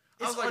 where?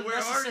 It's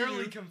where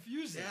are you?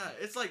 Confusing. Yeah,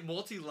 it's like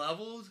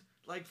multi-leveled.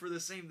 Like, for the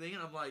same thing,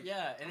 and I'm like...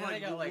 Yeah, and then they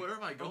got, like... Where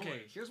am I going?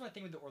 Okay, here's my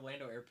thing with the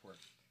Orlando airport.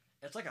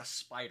 It's like a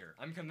spider.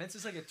 I'm convinced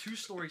it's like a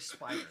 2-story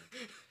spider.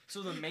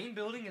 So the main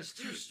building is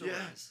 2 stories.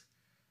 Yes.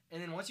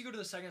 And then once you go to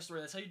the second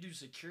story, that's how you do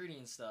security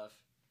and stuff.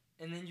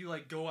 And then you,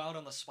 like, go out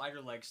on the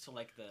spider legs to,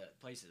 like, the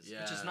places.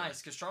 Yeah. Which is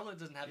nice, because Charlotte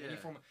doesn't have any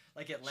form of...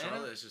 Like, Atlanta...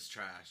 Charlotte is just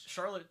trash.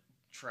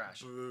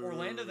 Trash. Boo.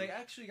 Orlando, they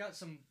actually got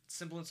some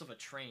semblance of a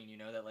train, you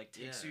know, that, like,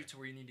 takes you to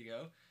where you need to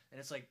go. And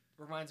it's, like,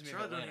 reminds me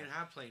Charlotte of Atlanta. Don't even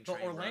have plane train,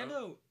 but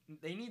Orlando,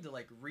 they need to,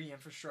 like,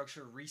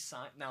 re-infrastructure,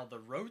 re-sign... Now, the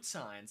road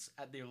signs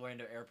at the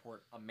Orlando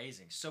airport,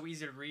 amazing. So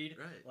easy to read.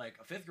 Right. Like,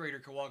 a 5th grader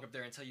could walk up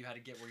there and tell you how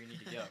to get where you need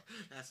to go.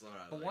 That's what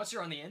I like. But once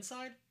you're on the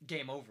inside,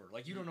 game over.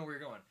 Like, you don't know where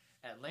you're going.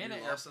 Atlanta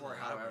airport,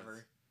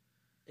 however,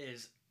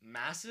 is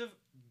massive,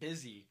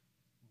 busy,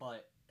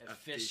 but...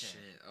 Efficient.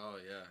 Oh,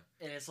 yeah.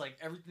 And it's like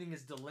everything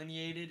is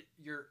delineated.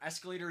 Your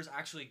escalators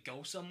actually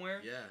go somewhere.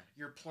 Yeah.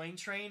 Your plane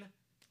train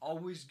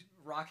always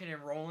rocking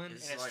and rolling, and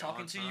it's like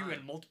talking to you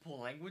in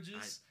multiple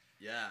languages.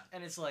 Yeah.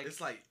 And it's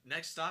like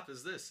next stop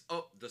is this.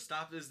 Oh, the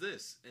stop is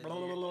this. And blah,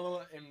 blah, blah,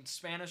 blah, in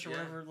Spanish or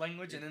whatever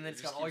language, and then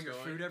it's got all your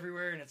food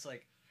everywhere, and it's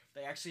like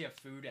they actually have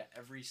food at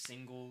every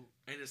single.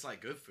 And it's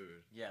like good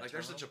food. Yeah. Like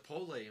there's a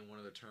Chipotle in one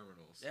of the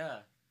terminals. Yeah.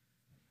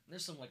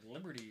 There's some like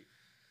Liberty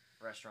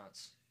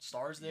restaurants.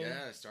 Stars there.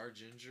 Yeah, Star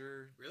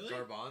Ginger. Really?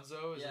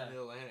 Garbanzo is in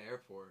the Atlanta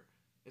airport.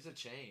 It's a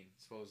chain,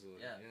 supposedly.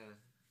 Yeah.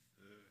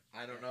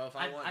 I don't know if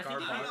I want Garbanzo. I don't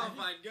know if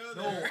I'd go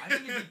No, there. I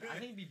think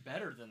it'd be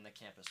better than the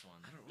campus one.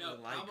 I don't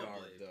really like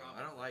Garb, though.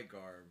 Probably. I don't like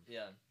Garb.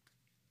 Yeah.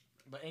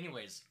 But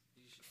anyways,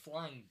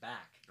 flying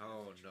back.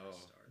 Oh, no.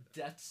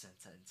 Death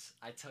sentence.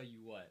 I tell you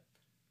what.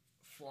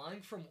 Flying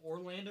from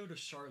Orlando to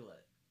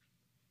Charlotte.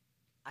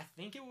 I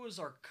think it was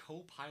our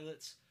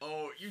co-pilot's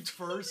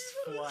first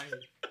flight.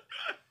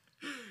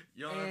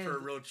 You're on for a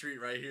real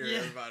treat right here,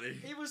 everybody.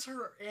 It was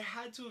her. It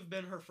had to have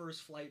been her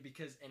first flight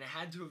and it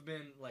had to have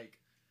been like,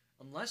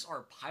 unless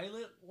our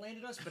pilot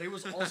landed us, but it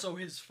was also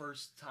his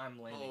first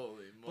time landing.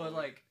 Holy moly. But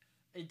like,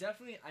 it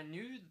definitely, I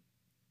knew,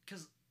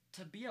 because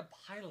to be a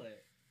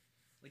pilot,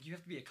 like you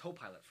have to be a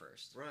co-pilot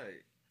first.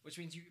 Right. Which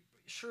means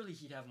surely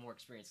he'd have more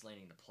experience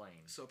landing the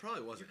plane. So it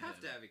probably wasn't him. You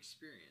have to have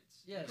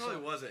experience. Yeah. It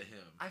probably wasn't him.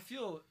 I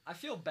feel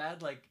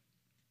bad, like.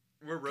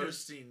 We're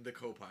roasting the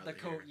co-pilot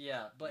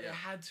here. But it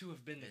had to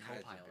have been the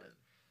co-pilot.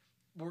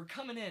 We're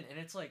coming in, and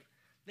it's like,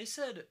 they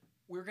said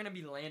we're going to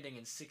be landing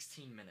in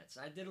 16 minutes.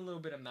 I did a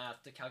little bit of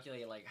math to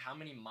calculate, like, how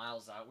many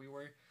miles out we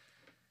were.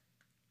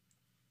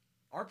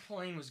 Our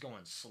plane was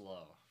going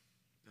slow.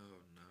 Oh,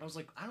 no. I was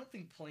like, I don't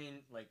think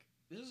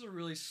this is a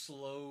really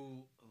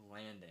slow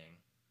landing.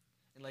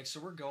 And, like, so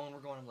we're going,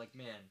 I'm like,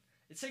 man,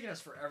 it's taking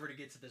us forever to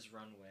get to this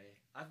runway.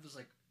 I was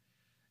like,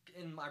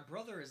 and my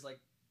brother is, like,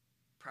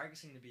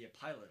 practicing to be a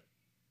pilot.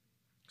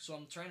 So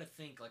I'm trying to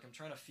think, like, I'm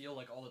trying to feel,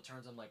 like, all the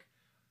turns. I'm like,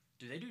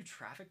 do they do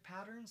traffic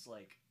patterns,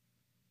 like,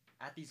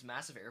 at these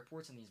massive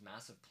airports and these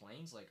massive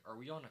planes? Like, are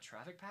we on a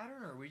traffic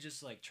pattern, or are we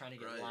just, like, trying to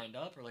get lined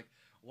up? Or, like,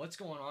 what's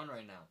going on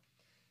right now?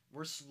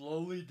 We're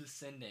slowly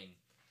descending,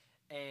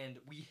 and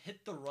we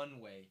hit the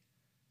runway,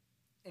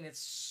 and it's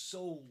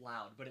so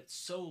loud. But it's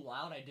so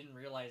loud, I didn't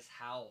realize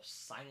how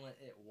silent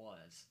it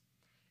was.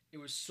 It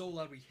was so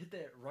loud. We hit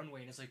that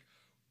runway, and it's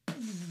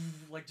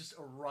like just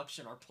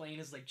eruption. Our plane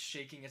is, like,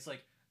 shaking. It's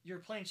like, your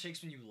plane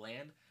shakes when you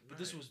land, but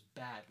this was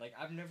bad. Like,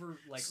 I've never,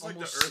 like,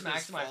 almost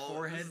smacked my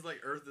forehead. This is like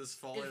Earth is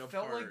falling apart. It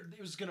felt like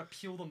it was gonna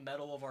peel the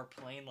metal of our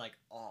plane, like,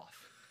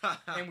 off.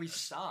 And we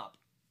stopped,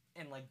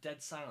 and, like,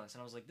 dead silence.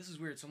 And I was like, this is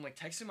weird. So I'm, like,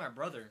 texting my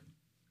brother,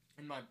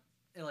 and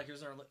like, it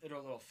was our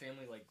little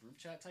family, like, group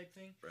chat type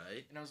thing.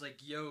 Right. And I was like,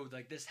 yo,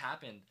 like, this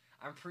happened.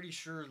 I'm pretty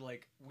sure,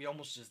 like, we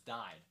almost just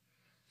died.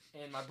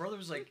 And my brother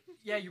was like,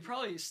 yeah, you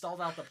probably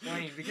stalled out the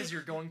plane because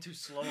you're going too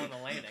slow on the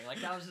landing. Like,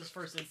 that was his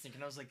first instinct.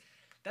 And I was like,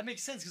 that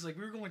makes sense, because, like,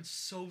 we were going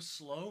so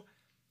slow.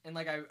 And,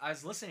 like, I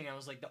was listening, and I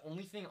was like, the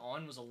only thing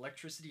on was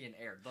electricity and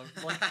air.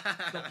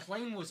 The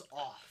plane was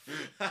off.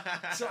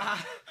 So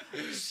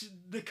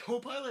the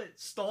co-pilot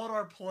stalled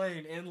our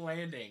plane in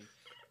landing.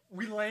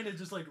 We landed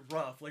just, like,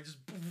 rough. Like, just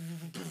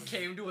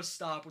came to a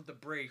stop with the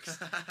brakes.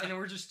 And then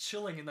we're just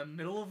chilling in the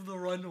middle of the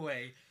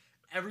runway.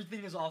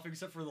 Everything is off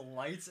except for the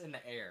lights and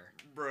the air.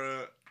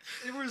 Bruh.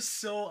 It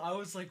was I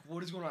was like,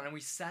 what is going on? And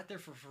we sat there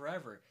for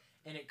forever.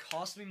 And it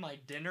cost me my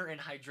dinner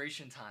and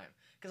hydration time.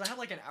 Because I had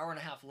like an hour and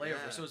a half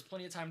layover, so it was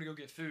plenty of time to go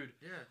get food.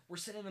 Yeah. We're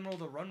sitting in the middle of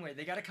the runway.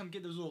 They got to come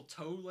get those little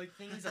tow like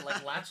things that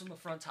like latch on the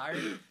front tire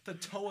to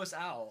tow us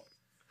out.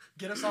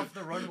 Get us off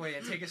the runway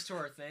and take us to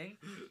our thing.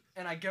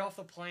 And I get off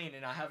the plane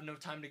and I have no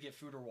time to get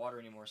food or water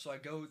anymore. So I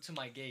go to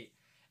my gate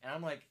and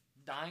I'm like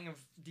dying of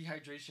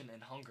dehydration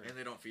and hunger. And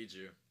they don't feed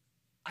you.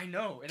 I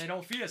know, and they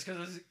don't feed us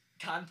because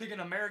I'm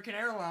picking American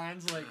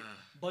Airlines, like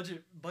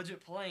budget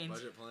planes.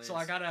 Budget planes. So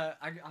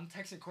I'm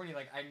texting Courtney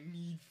like I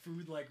need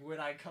food like when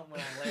I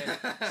land.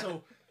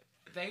 So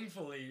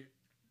thankfully,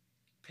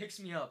 picks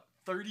me up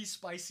 30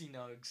 spicy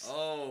nugs.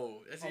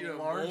 Oh, that's even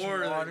large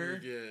more water.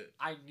 than you get.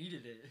 I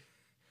needed it.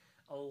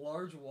 A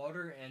large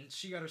water, and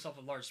she got herself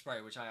a large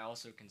Sprite, which I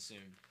also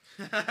consumed.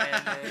 And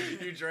then,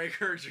 you drank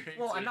her drink.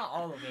 Well, too. not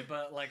all of it,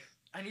 but like.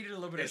 I needed a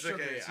little bit of sugar,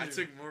 okay. too. I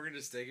took Morgan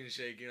to Steak and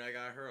Shake, and I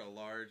got her a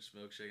large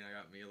milkshake, and I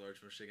got me a large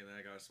milkshake, and then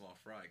I got a small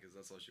fry, because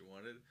that's all she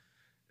wanted.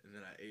 And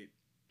then I ate,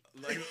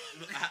 like,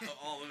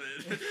 all of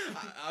it.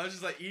 I was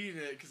just, like, eating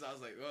it, because I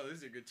was like, oh,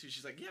 these are good, too.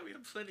 She's like, yeah, we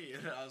have plenty.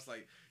 And I was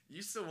like,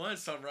 you still want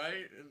some,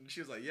 right? And she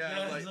was like, yeah.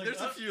 I was like,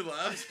 there's a few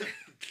left.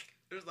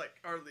 There's, like,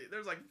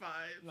 5.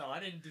 No, I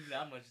didn't do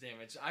that much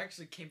damage. I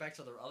actually came back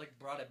to I, like,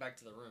 brought it back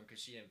to the room,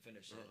 because she didn't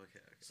finish it. Oh,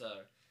 okay. So,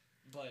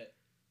 but,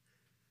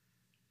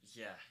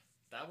 yeah.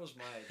 That was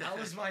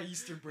my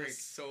Easter break.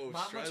 It's so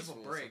not stressful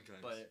much of a break,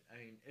 sometimes. but I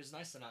mean, it was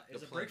nice to not. It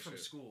was a break from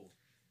school,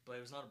 but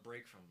it was not a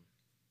break from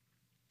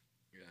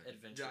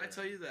adventure. Did I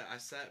tell you that I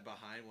sat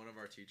behind one of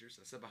our teachers?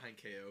 I sat behind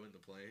KO in the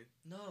plane.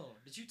 No,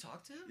 did you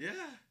talk to him? Yeah.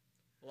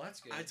 Well, that's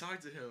good. I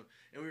talked to him,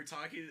 and we were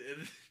talking,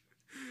 and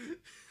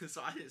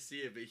So I didn't see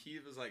it, but he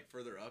was like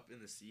further up in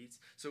the seats.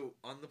 So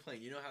on the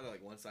plane, you know how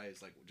like one side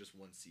is like just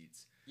one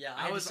seats. Yeah,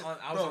 I was on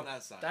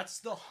that side. That's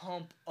the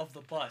hump of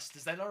the bus.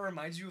 Does that not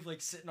remind you of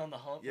like sitting on the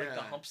hump, like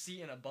the hump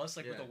seat in a bus,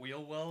 like with the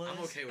wheel well? I'm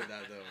okay with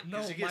that though.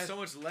 No, you get so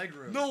much leg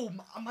room. No,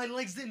 my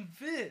legs didn't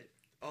fit.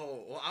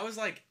 Oh well, I was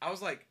like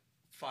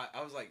five.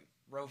 I was like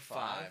row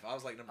 5. I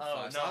was like number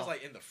 5. So I was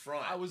like in the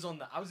front. I was in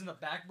the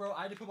back, bro.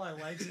 I had to put my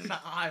legs in the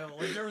aisle.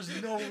 Like there was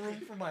no room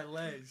for my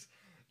legs.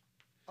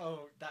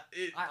 Oh,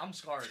 I'm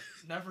scarred.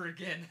 Never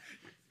again.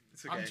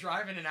 It's okay. I'm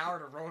driving an hour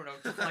to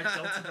Roanoke to fly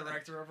Delta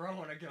Direct wherever I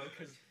want to go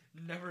because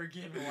never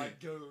again will I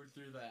go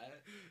through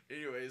that.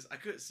 Anyways, I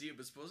couldn't see it,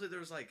 but supposedly there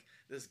was like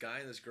this guy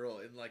and this girl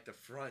in like the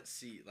front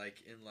seat,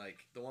 like in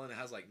like the one that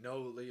has like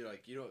no,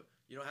 like you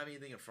don't have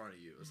anything in front of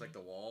you. It's like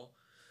the wall.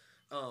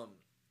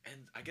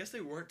 And I guess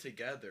they weren't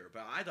together,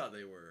 but I thought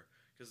they were.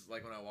 Because,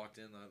 like, when I walked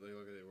in, they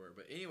looked like they were.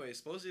 But anyway,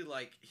 supposedly,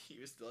 like, he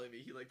was telling me,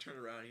 he, like, turned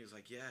around and he was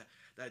like, yeah,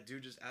 that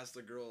dude just asked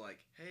the girl, like,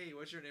 hey,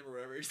 what's your name or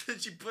whatever. He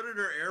said she put in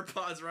her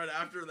AirPods right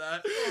after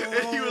that.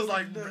 And he was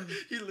like, no.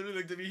 He literally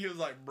looked at me, he was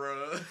like,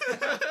 bruh.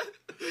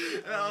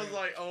 And I was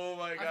like, oh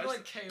my gosh. I feel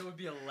like Kay would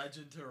be a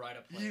legend to ride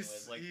a plane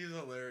with. Like, he's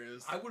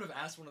hilarious. I would have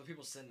asked one of the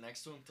people sitting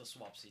next to him to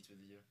swap seats with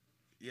you.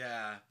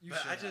 Yeah.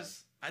 But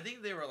I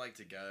think they were, like,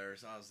 together,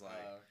 so I was like...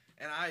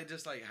 And I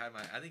just, like,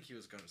 I think he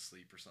was going to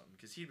sleep or something,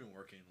 because he'd been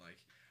working, like...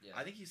 Yeah.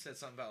 I think he said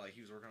something about, like,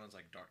 he was working on his,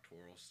 like,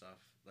 doctoral stuff,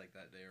 like,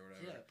 that day or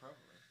whatever. Yeah, probably.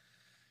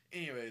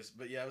 Anyways,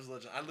 but yeah, it was a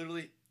legend. I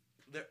literally...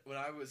 when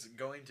I was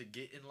going to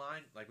get in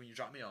line, like, when you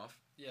dropped me off...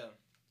 Yeah.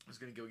 I was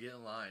going to go get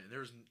in line, and there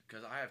was...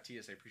 Because I have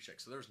TSA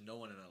pre-check, so there was no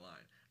one in that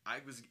line.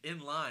 I was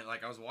in line,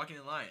 like, I was walking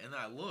in line, and then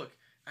I look...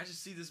 I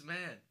just see this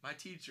man, my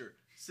teacher,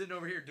 sitting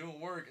over here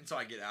doing work. And so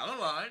I get out of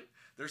line.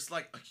 There's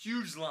like a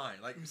huge line,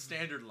 like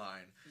standard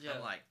line. Yeah.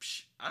 I'm like,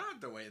 psh, I don't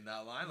have to wait in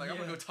that line. Like, I'm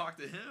going to go talk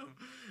to him.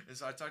 And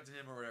so I talk to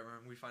him or whatever.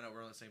 And we find out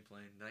we're on the same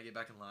plane. Then I get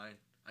back in line.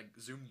 I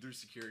zoom through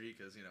security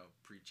because, you know,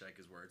 pre-check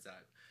is where it's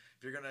at.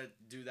 If you're going to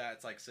do that,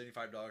 it's like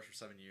 $75 for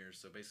 7 years.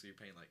 So basically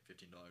you're paying like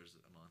 $15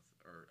 a month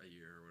or a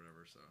year or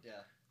whatever. So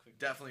yeah,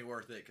 definitely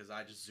worth it because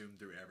I just zoomed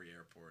through every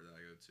airport that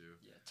I go to.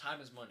 Yeah, time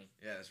is money.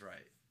 Yeah, that's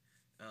right.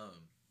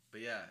 But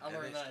yeah, I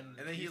learned that.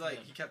 And then he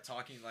kept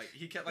talking, like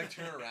he kept like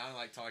turning around and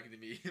like talking to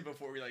me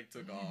before we like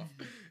took off.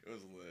 It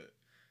was lit.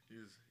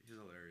 He's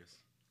hilarious.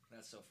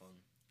 That's so fun.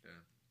 Yeah.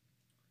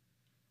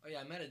 Oh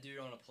yeah, I met a dude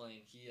on a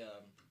plane. He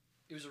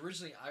it was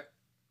originally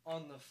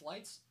on the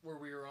flights where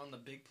we were on the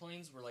big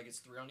planes where like it's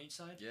 3 on each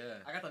side. Yeah.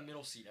 I got the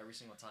middle seat every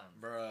single time.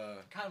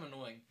 Bruh. Kind of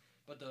annoying,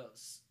 but the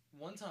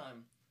one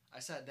time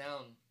I sat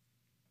down,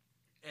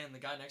 and the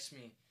guy next to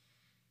me,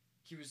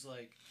 he was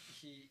like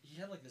he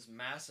had like this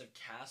massive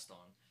cast on.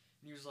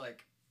 And he was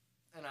like,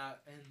 and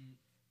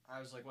I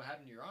was like, what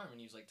happened to your arm? And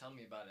he was like, tell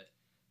me about it.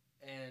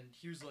 And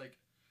he was like,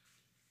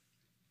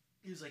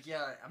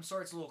 yeah, I'm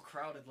sorry it's a little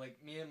crowded.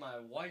 Like, me and my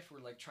wife were,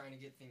 like, trying to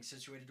get things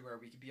situated to where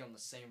we could be on the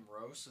same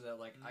row so that,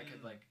 like, I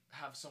could, like,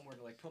 have somewhere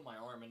to, like, put my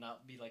arm and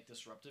not be, like,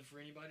 disruptive for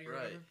anybody or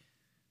whatever.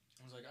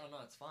 I was like, oh,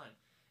 no, it's fine.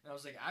 And I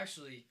was like,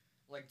 actually,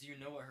 like, do you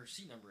know what her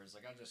seat number is?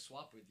 Like, I'll just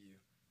swap with you.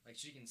 Like,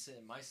 she can sit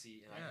in my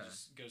seat, and I can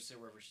just go sit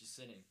wherever she's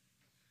sitting.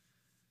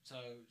 So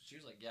she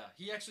was like, yeah.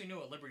 He actually knew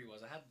what Liberty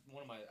was. I had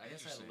I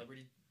guess I had a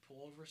Liberty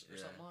pullover or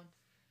something on.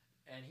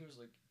 And he was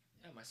like,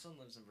 yeah, my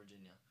son lives in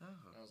Virginia. Oh.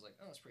 And I was like,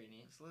 oh, that's pretty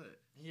neat. That's lit.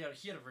 He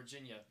had a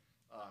Virginia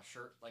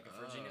shirt, like a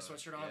Virginia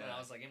sweatshirt on, and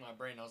I was like, in my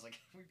brain, I was like,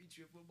 we beat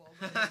you at football.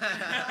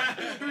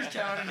 Who's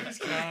counting?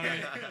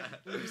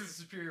 Who's the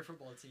superior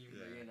football team,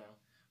 but you know.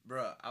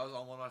 Bruh, I was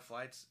on one of my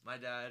flights. My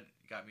dad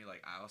got me,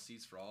 like, aisle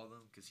seats for all of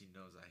them because he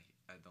knows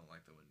I don't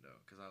like the window.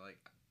 Because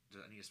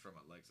I need to spread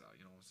my legs out,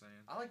 you know what I'm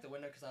saying? I like the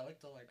window because I like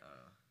to, like,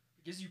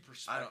 it gives you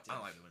perspective. I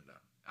don't like the window.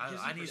 I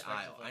need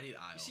aisle. Like, I need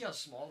aisle. You see how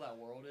small that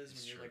world is when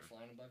you're, like,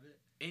 flying above it?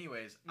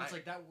 Anyways. And it's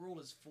like that world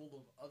is full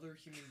of other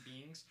human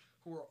beings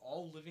who are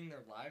all living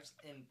their lives,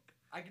 and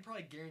I could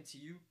probably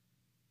guarantee you,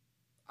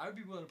 I would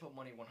be willing to put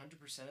money 100%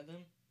 of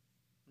them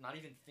not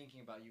even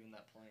thinking about you in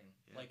that plane.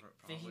 Yeah, like,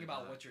 thinking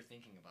about what you're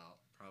thinking about.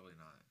 Probably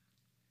not.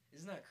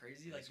 Isn't that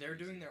crazy? Like, they're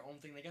doing their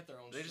own thing. They got their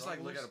own They just,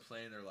 like, look at a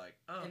plane and they're like,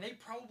 oh. And they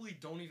probably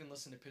don't even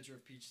listen to Picture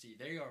of Peach Tea.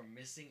 They are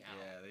missing out.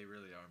 Yeah, they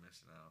really are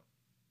missing out.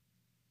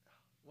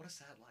 What a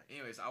sad life.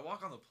 Anyways, I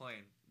walk on the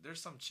plane.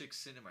 There's some chick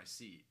sitting in my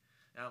seat.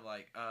 And I'm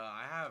like,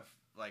 I have,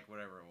 like,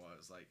 whatever it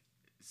was, like,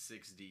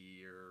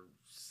 6D or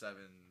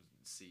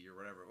 7C or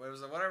whatever. It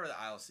was whatever the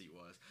aisle seat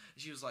was.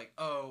 And she was like,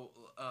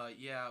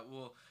 yeah,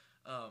 well,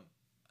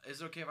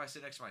 is it okay if I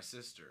sit next to my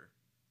sister?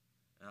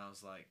 And I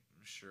was like,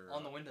 sure.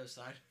 On the window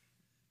side.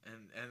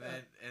 And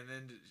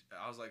then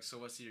I was like, so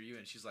what seat are you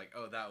in? She's like,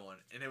 oh, that one.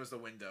 And it was the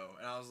window.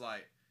 And I was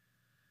like,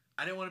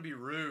 I didn't want to be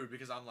rude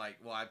because I'm like,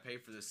 well, I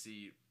paid for the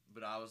seat.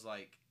 But I was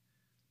like,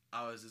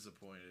 I was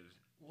disappointed.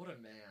 What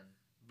a man.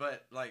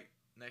 But, like,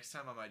 next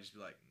time I might just be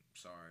like,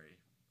 sorry.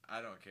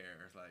 I don't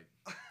care.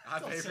 Like, I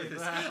pay for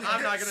this.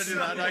 I'm not going to do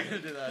that. I'm not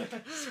going to do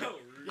that. So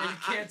rude. Yeah, you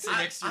can't sit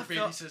next to your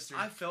baby sister.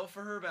 I felt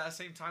for her, but at the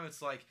same time,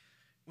 it's like,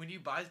 when you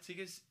buy the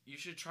tickets, you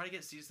should try to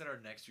get seats that are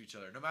next to each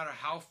other. No matter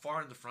how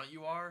far in the front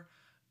you are,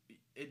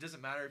 it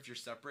doesn't matter if you're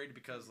separated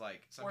because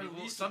like some Or at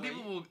people least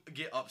will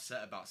get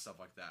upset about stuff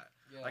like that.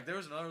 Yeah. Like there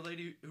was another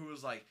lady who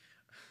was like,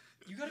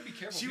 you gotta be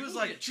careful. she People was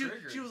like,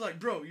 get she was like,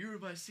 bro, you were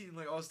my seat and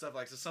like all this stuff.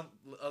 Like so some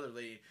other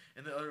lady,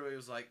 and the other lady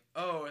was like,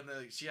 oh,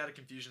 and she had a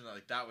confusion that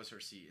like that was her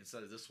seat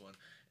instead of this one.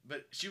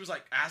 But she was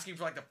like asking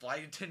for like the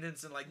flight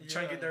attendants and like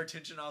trying to get their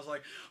attention. I was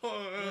like,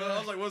 oh, I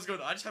was like, what's going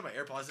on? I just had my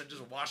AirPods and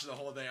just watched the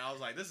whole thing. I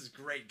was like, this is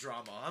great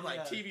drama. I'm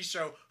like, TV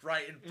show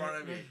right in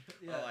front of me.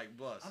 Yeah. I'm like,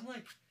 bless. I'm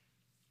like,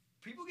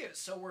 people get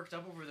so worked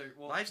up over their.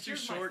 Well, life's too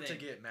short to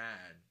get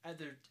mad.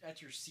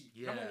 At your seat.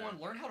 Yeah. Number one,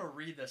 learn how to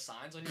read the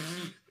signs on your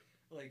seat.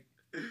 Like,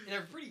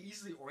 they're pretty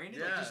easily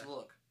oriented. Like, just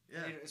look.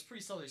 Yeah. It's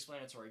pretty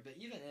self-explanatory. But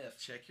even if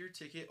check your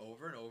ticket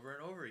over and over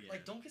and over again.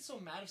 Like, don't get so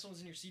mad if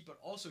someone's in your seat. But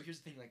also, here's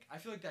the thing. Like, I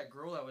feel like that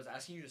girl that was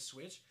asking you to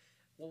switch.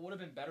 What would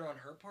have been better on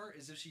her part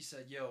is if she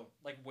said, "Yo,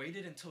 like,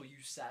 waited until you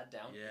sat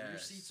down in your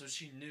seat, so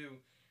she knew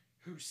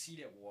whose seat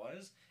it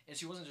was, and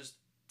she wasn't just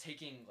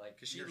taking like."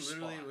 Because she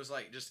literally was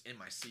like just in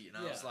my seat,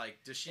 and I was like,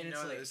 "Does she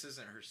know that this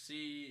isn't her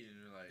seat?" And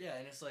you're like, yeah,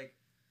 and it's like,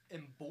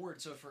 and board.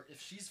 So if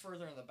she's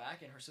further in the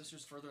back and her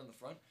sister's further in the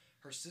front,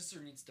 her sister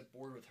needs to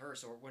board with her.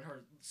 So when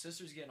her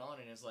sister's getting on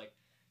and is like,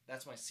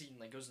 "That's my seat," and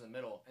like goes in the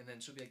middle, and then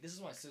she'll be like, "This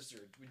is my sister.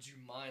 Would you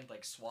mind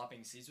like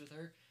swapping seats with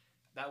her?"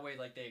 That way,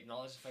 like, they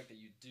acknowledge the fact that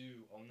you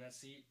do own that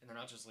seat, and they're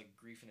not just, like,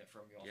 griefing it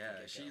from you off the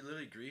get-go. She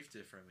literally griefed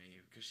it from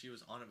me, because she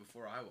was on it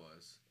before I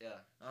was.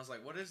 Yeah. I was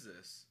like, what is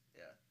this?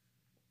 Yeah.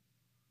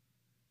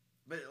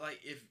 But,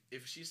 like,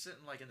 if she's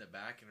sitting, like, in the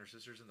back and her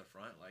sister's in the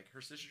front, like, her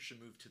sister should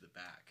move to the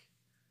back.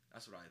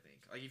 That's what I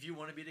think. Like, if you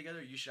want to be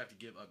together, you should have to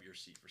give up your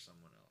seat for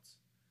someone else.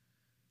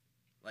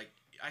 Like,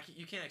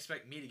 you can't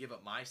expect me to give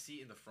up my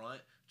seat in the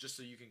front just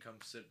so you can come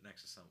sit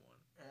next to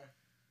someone.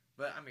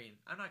 But, I mean,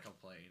 I'm not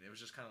complaining. It was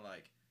just kind of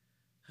like...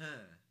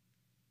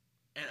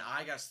 And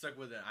I got stuck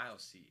with an aisle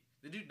seat.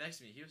 The dude next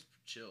to me, he was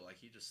chill. Like,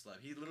 he just slept.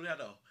 He literally had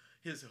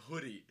his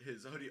hoodie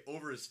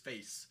over his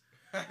face.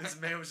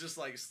 This man was just,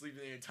 like,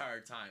 sleeping the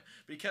entire time.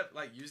 But he kept,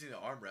 like, using the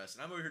armrest.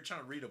 And I'm over here trying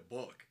to read a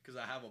book. Because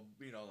I have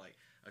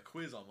a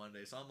quiz on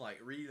Monday. So I'm, like,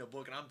 reading a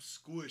book. And I'm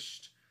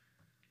squished.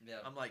 Yeah.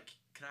 I'm like,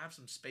 can I have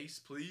some space,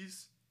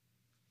 please?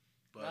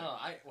 But no,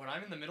 when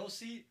I'm in the middle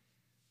seat...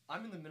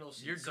 I'm in the middle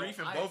seat. You're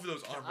griefing both of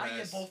those armrests. I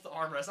get both the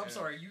armrests. I'm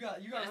sorry. You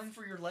got room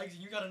for your legs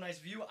and you got a nice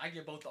view. I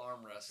get both the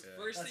armrests. Yeah.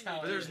 First thing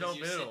you do is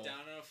you sit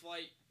down on a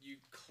flight, you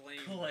claim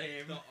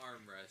the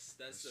armrest.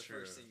 That's the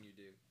first thing you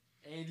do.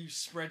 And you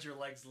spread your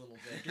legs a little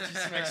bit. Get you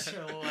some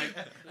extra, like,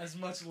 as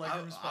much leg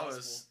room as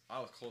possible. I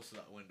was close to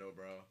that window,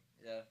 bro.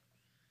 Yeah.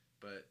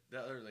 But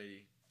that other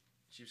lady,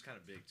 she was kind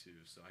of big too,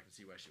 so I can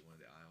see why she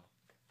wanted the aisle.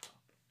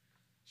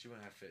 She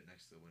wouldn't have fit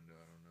next to the window,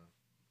 I don't know.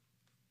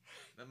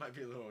 That might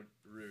be a little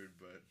rude,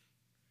 but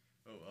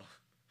oh well.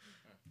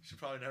 She'll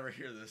probably never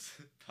hear this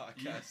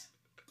podcast.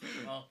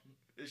 Well,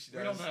 if she does,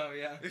 we don't know,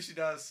 yeah. If she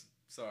does,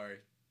 sorry.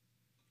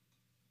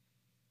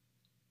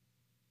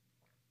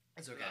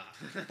 It's okay.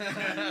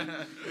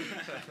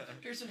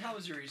 Pearson, how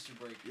was your Easter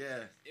break?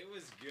 Yeah. It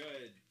was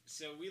good.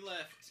 So we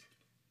left.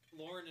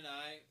 Lauren and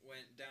I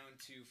went down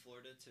to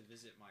Florida to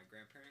visit my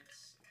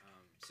grandparents.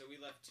 So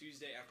we left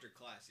Tuesday after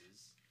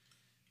classes,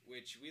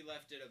 which we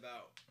left at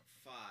about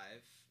 5.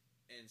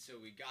 And so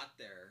we got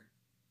there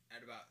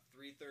at about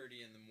 3:30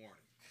 in the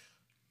morning.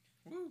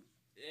 Woo!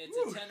 It's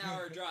a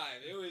 10-hour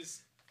drive. It was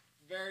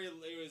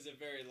a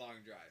very long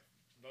drive,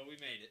 but we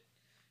made it.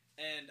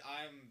 And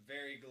I'm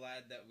very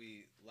glad that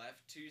we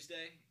left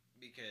Tuesday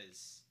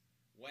because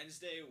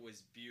Wednesday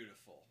was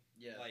beautiful.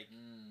 Yeah. Like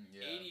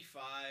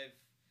 85,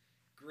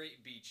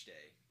 great beach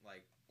day.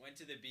 Like went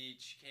to the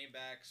beach, came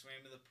back,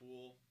 swam in the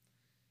pool.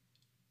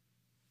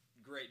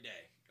 Great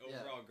day.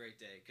 Overall, great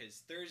day.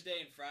 Because Thursday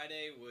and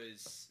Friday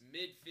was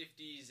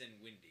mid-50s and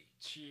windy.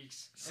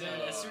 Cheeks. So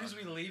as soon as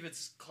we leave,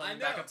 it's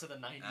climbing back up to the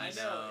 90s. I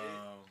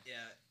know.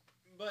 Yeah.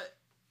 But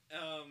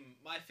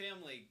my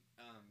family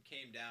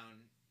came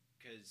down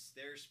because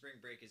their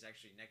spring break is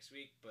actually next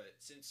week. But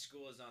since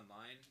school is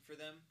online for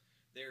them,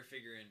 they were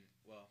figuring,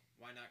 well,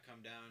 why not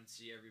come down,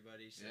 see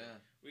everybody? So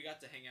we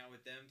got to hang out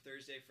with them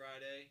Thursday,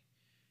 Friday.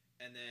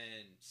 And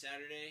then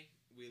Saturday,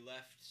 we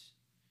left...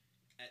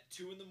 at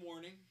 2 in the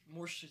morning.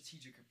 More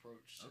strategic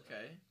approach.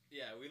 Okay.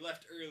 Yeah, we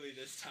left early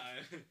this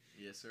time.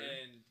 Yes, sir.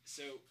 And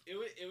so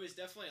it was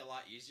definitely a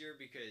lot easier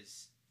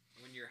because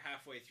when you're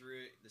halfway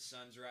through it, the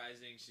sun's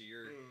rising, so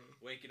you're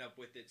waking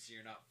up with it, so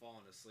you're not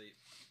falling asleep.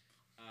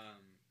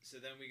 So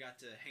then we got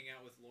to hang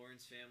out with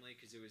Lauren's family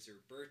because it was her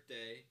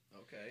birthday.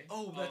 Okay.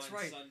 Oh, that's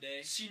right.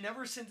 Sunday. She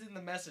never sent in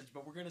the message,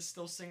 but we're gonna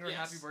still sing her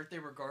happy birthday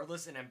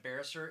regardless and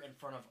embarrass her in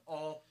front of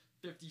all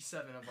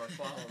 57 of our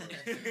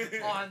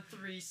followers. On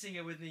 3, sing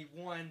it with me.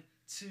 1,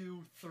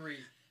 2, 3.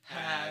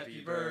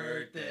 Happy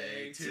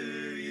birthday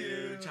to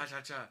you. Cha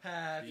cha cha.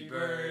 Happy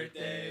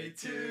birthday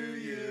to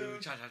you.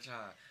 Cha cha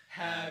cha.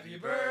 Happy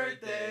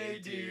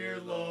birthday, dear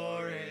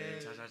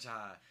Lauren. Cha cha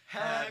cha.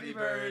 Happy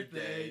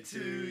birthday to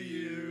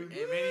you.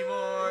 And many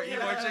more. Eat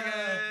more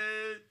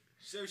chicken.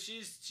 So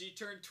she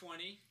turned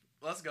 20.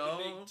 Let's go.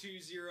 The big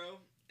 2-0.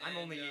 I'm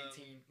only 18.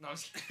 No, I'm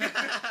just kidding.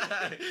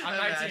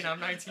 I'm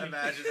 19.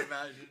 Imagine.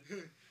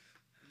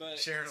 But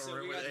sharing a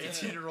room with an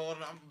 18-year-old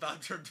and I'm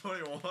about to turn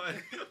 21.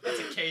 That's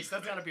a case.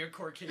 That's gotta be a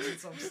court case in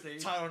some state.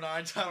 Title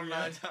 9.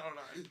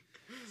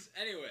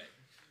 Anyway,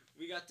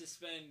 we got to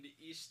spend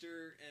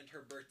Easter and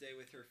her birthday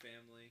with her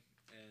family,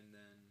 and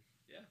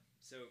then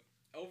so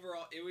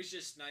overall it was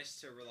just nice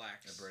to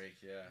relax. A break,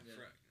 yeah.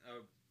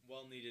 A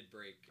well-needed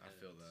break. I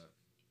feel that.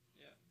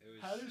 Yeah, it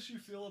was. How does she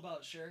feel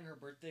about sharing her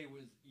birthday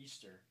with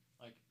Easter,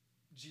 like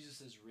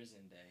Jesus'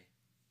 risen day?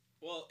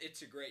 Well,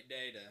 it's a great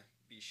day to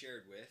be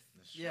shared with.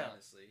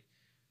 Honestly,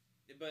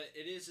 but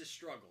it is a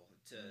struggle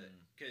to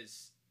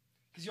because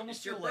you almost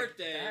it's your feel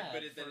birthday, like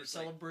but then for it's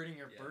celebrating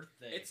your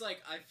birthday. It's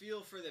like I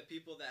feel for the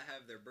people that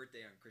have their birthday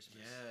on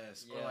Christmas.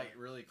 Yes, or like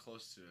really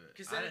close to it.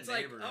 Because then it's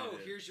like, oh,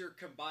 here's your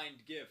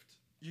combined gift.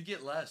 You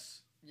get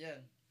less. Yeah.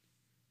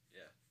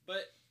 Yeah,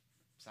 but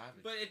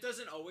Savage. But it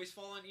doesn't always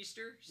fall on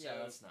Easter. So, yeah,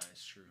 that's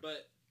nice. True.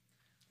 But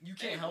you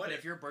can't help it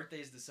if your birthday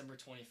is December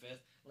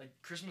 25th. Like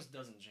Christmas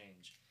doesn't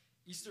change.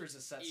 Easter is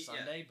a set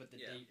Sunday, but the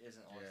date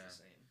isn't always the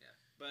same. Yeah.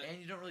 But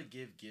and you don't really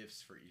give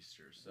gifts for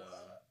Easter, so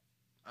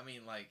I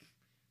mean, like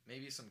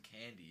maybe some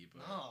candy,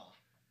 but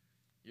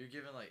you're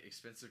giving like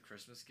expensive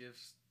Christmas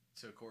gifts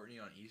to Courtney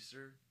on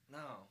Easter.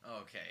 No.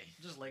 Okay.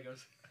 Just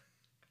Legos.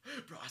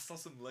 Bro, I saw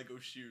some Lego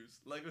shoes.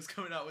 Lego's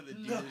coming out with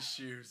Adidas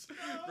shoes.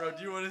 Bro,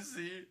 do you want to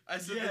see? I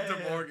sent them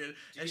to Morgan,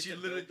 and she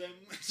literally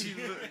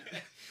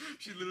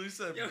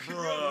said, Yo,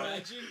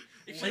 "Bro, can you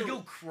imagine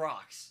Lego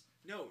Crocs."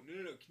 No.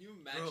 Can you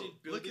imagine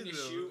building a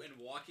shoe and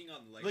walking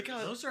on Legos? Look how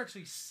those are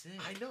actually sick.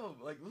 I know.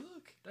 Like,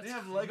 look, That's they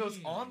have crazy.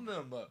 Legos on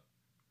them.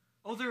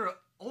 Oh, they're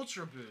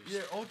Ultra Boost.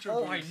 Yeah, Ultra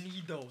Oh, Boost. I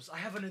need those. I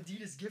have an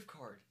Adidas gift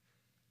card.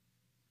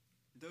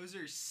 Those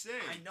are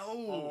sick. I know.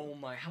 Oh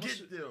my! How much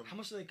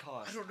do they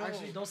cost? I don't know.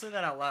 Actually, don't say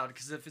that out loud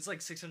because if it's like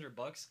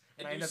 $600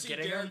 and I end up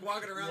getting Derek them,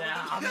 walking around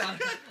yeah, with them.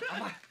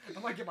 I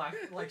might get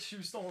my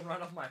shoes stolen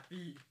right off my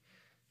feet.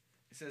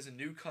 It says a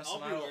new custom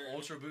model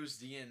Ultra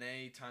Boost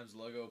DNA times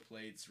Lego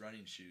plates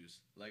running shoes.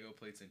 Lego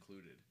plates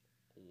included.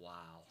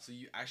 Wow. So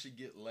you actually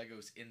get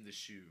Legos in the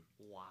shoe.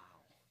 Wow.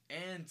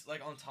 And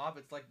like on top,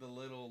 it's like the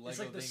little Lego It's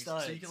like the things,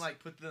 studs. so you can like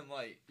put them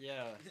like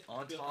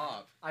on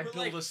top. I But,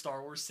 build like, a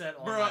Star Wars set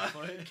on Bro, my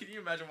foot. can you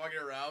imagine walking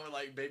around with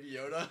like Baby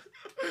Yoda?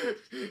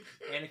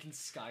 Anakin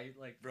Sky,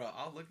 like Bro,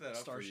 I'll look that up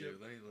for you. Starship.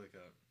 Let me look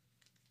up.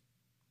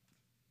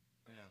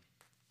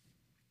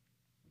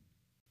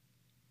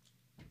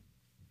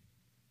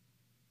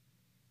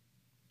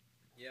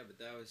 Yeah, but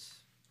that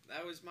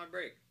was my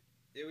break.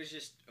 It was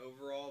just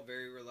overall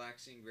very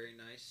relaxing, very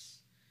nice.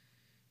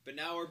 But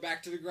now we're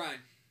back to the grind.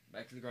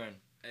 Back to the grind.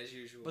 As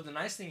usual. But the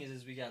nice thing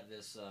is we got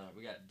this,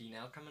 we got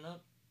D-Now coming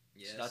up.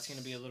 Yes. So that's going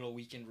to be a little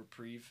weekend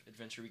reprieve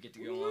adventure we get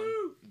to go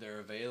on.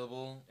 They're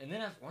available. And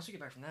then once we get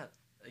back from that,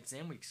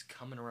 exam week's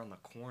coming around the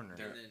corner.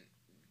 And then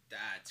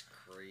that's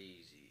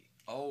crazy.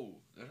 Oh,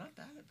 they're not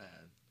that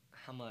bad.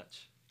 How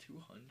much?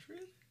 200?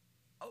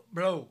 Oh,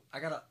 bro, I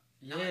got to...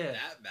 Not Yeah.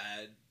 that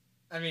bad.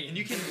 I mean... And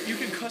you can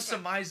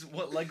customize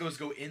what Legos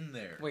go in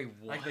there. Wait,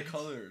 what? Like the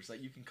colors.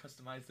 Like you can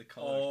customize the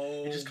colors.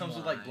 Oh, it just comes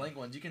with like blank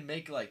ones. You can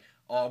make like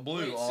all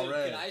blue, all so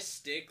red. can I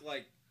stick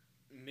like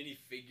mini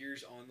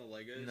figures on the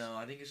Legos? No,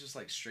 I think it's just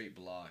like straight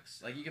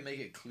blocks. Like you can make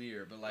it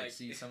clear, but like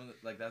see some of the,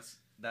 like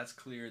that's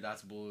clear,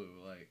 that's blue.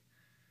 Like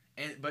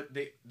but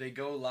they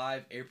go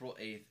live April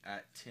 8th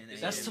at 10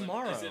 a.m. That's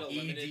tomorrow. Is it a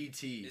limited?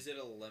 EDT. Is it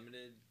a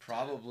limited?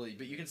 Probably,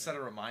 but you can set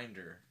a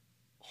reminder.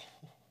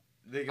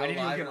 They go I need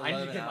live to in get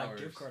 11 my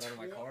hours. gift card out of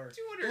my car.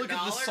 $200. Look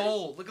at the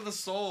soul. Look at the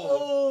soul.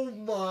 Oh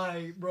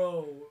my,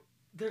 bro.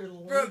 They're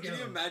Legos. Bro, can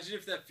you imagine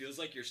if that feels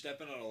like you're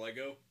stepping on a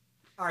Lego?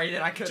 Alright,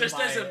 then I couldn't Just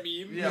buy as a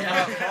it. meme? Yeah,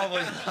 Yeah.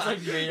 probably. It's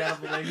like made out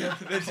of Lego.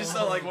 They just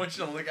don't want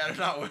you to look at it,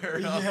 not wear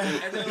it up. Yeah.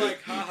 And they're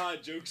like, haha,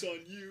 joke's on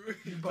you.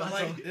 But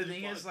like the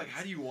thing is, like,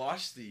 how do you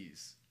wash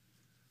these?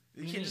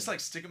 You can't just like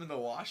stick them in the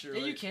washer.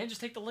 Yeah, like... you can.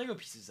 Just take the Lego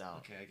pieces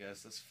out. Okay, I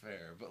guess that's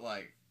fair. But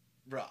like,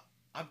 bro,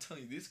 I'm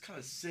telling you, these kind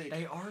of sick.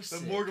 They are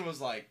sick. But Morgan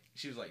was like,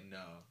 she was like,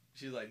 no.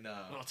 She's like, no.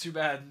 Well, too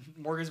bad.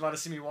 Morgan's about to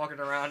see me walking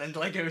around in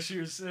Lego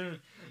shoes soon.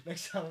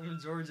 Next time I'm in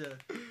Georgia.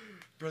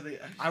 Bro,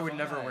 I would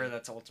never wear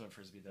that to Ultimate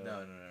Frisbee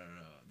though.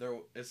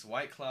 No. It's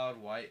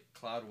cloud white,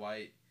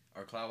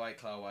 or cloud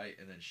white,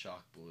 and then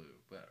shock blue.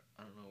 But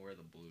I don't know where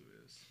the blue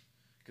is,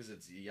 because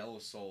it's a yellow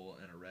sole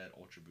and a red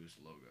Ultra Boost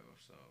logo.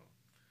 So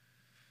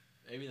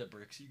maybe the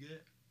bricks you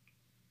get.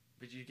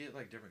 but you get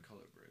like different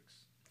color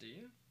bricks. Do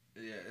you?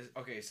 Yeah.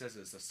 Okay. It says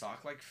it's a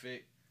sock-like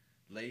fit,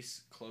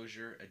 lace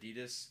closure,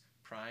 Adidas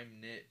Prime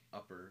knit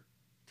upper,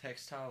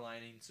 textile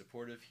lining,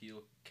 supportive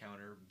heel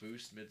counter,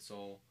 boost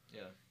midsole.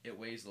 Yeah. It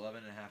weighs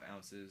 11.5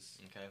 ounces.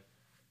 Okay.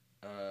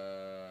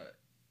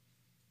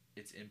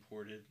 It's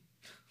imported.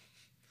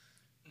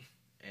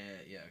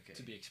 And yeah, okay.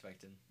 To be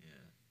expected.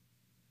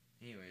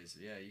 Yeah. Anyways,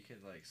 yeah, you can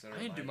like set. I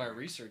didn't do my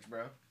research,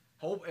 bro.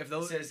 Hope if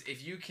those It says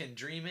if you can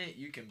dream it,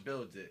 you can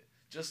build it.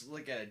 Just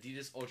look at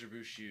Adidas Ultra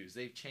Boost shoes.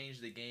 They've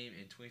changed the game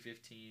in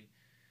 2015.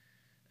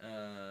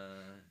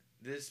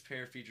 This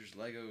pair features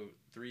Lego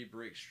 3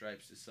 brick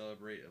stripes to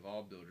celebrate of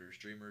all builders,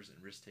 dreamers,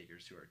 and risk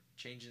takers who are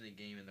changing the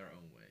game in their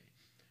own way.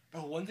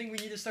 Bro, one thing we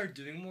need to start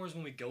doing more is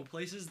when we go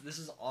places. This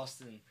is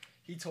Austin.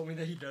 He told me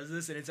that he does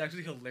this, and it's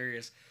actually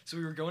hilarious. So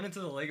we were going into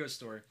the Lego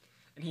store,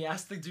 and he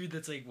asked the dude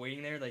that's like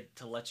waiting there like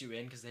to let you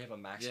in because they have a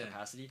max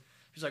capacity.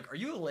 He's like, "Are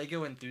you a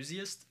Lego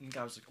enthusiast?" And the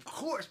guy was like, "Of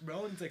course,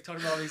 bro." And he's like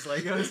talking about all these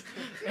Legos,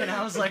 and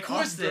I was like,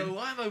 "Austin, bro,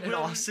 why am I and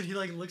Austin, he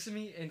like looks at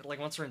me and like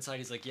once we're inside,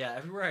 he's like, "Yeah,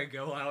 everywhere I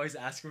go, I always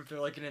ask him if they're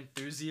like an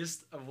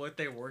enthusiast of what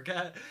they work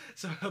at."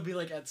 So he'll be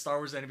like at Star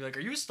Wars and he'll be like,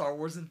 "Are you a Star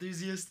Wars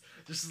enthusiast?"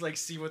 Just to like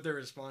see what their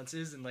response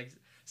is and like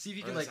see if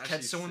you can like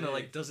catch someone that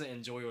like doesn't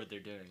enjoy what they're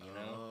doing, you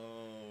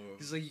know?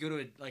 Because like you go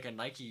to a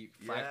Nike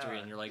factory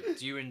and you're like,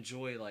 "Do you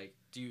enjoy like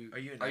are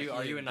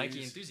you a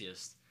Nike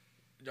enthusiast?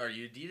 Are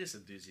you Adidas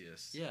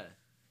enthusiast?" Yeah.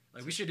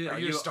 Like we should do that. Are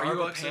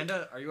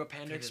you a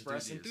Panda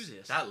Express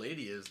enthusiast? That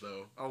lady is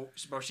though. Oh,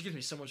 bro, she gives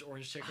me so much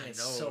orange chicken.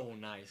 It's so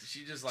nice.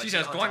 She just like she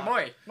says, "Going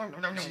boy."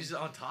 She's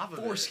on top of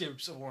it. 4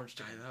 scoops of orange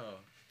chicken. I know.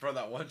 Bro,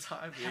 that one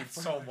time we ate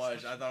so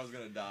much, I thought I was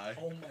gonna die.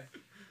 Oh my.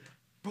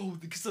 Bro,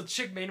 because the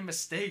chick made a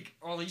mistake.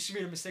 Or at least she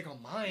made a mistake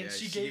on mine. Yeah,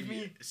 she gave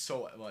me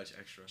so much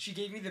extra. She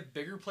gave me the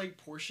bigger plate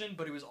portion,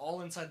 but it was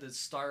all inside the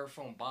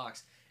styrofoam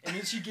box. And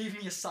then she gave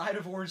me a side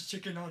of orange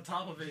chicken on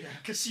top of it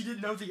because she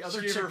didn't know the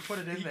other chick put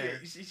it in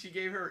there. She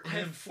gave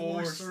him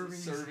 4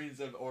 servings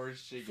of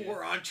orange chicken.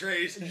 4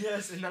 entrees.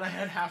 Yes, and then I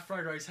had half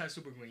fried rice, half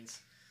super greens.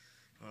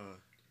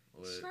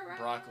 Lit.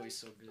 Broccoli's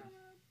so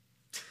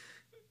good.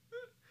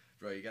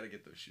 Bro, you gotta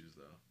get those shoes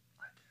though.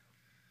 I do.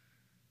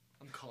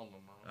 I'm calling my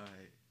mom.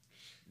 Alright.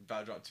 About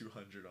to drop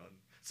 200 on.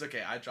 It's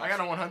okay. I got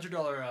a $100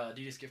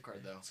 Adidas gift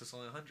card though. So it's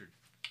only 100.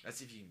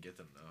 That's if you can get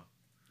them though.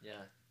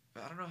 Yeah.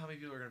 But I don't know how many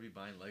people are gonna be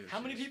buying Legos. How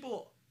many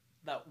people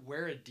that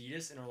wear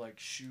Adidas and are like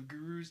shoe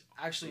gurus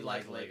actually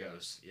like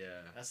Legos?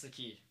 Yeah. That's the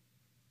key.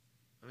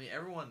 I mean,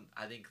 everyone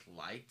I think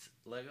liked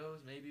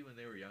Legos maybe when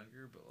they were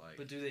younger, but like.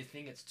 But do they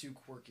think it's too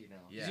quirky now?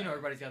 Yeah. Because you know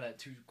everybody's got that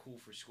too cool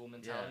for school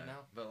mentality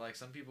now. But like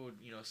some people,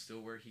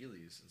 still wear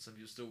Heelys, and some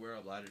people still wear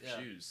laddered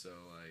shoes. So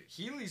like.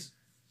 Heelys,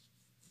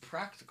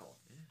 practical.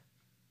 Yeah.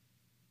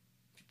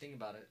 If you think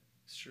about it.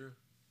 It's true.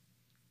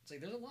 It's like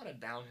there's a lot of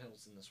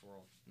downhills in this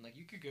world, and like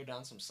you could go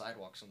down some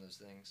sidewalks on those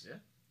things. Yeah.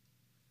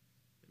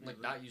 And, like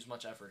not use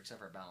much effort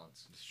except for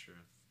balance. It's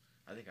true.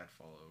 I think I'd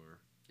fall over.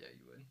 Yeah,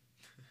 you would.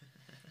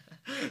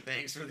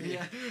 Thanks for the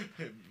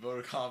vote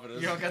of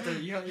confidence. You don't got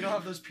you don't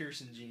have those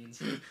Pearson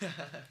jeans.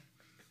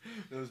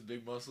 Those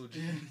big muscle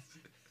jeans.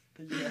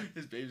 Yeah.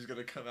 His baby's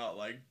gonna come out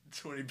like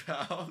 20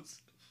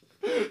 pounds.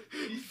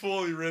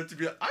 Fully ripped to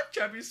be like, I'm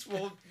champion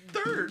swole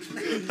third.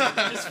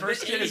 His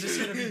first kid is just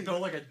gonna be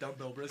built like a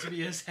dumbbell, but it's gonna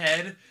be his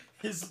head,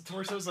 his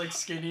torso's like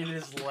skinny, and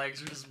his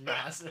legs are just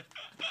massive.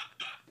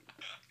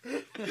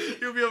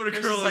 You'll be able to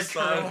curl his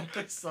son. Curl up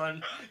his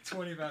son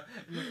 20 pounds.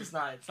 It's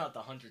not the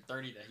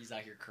 130 that he's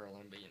out here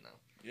curling, but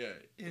Yeah,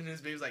 and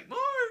his baby's like, more.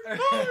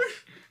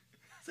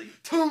 It's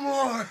like 2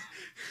 more.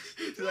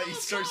 So like you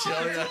start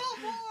yelling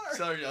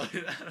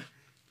at him.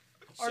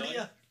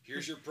 Son,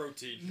 here's your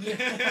protein.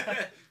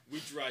 We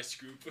dry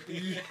scoop.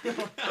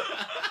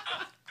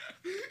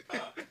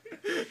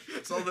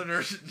 It's all the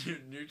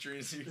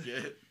nutrients you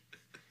get.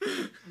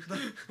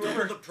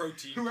 Whoever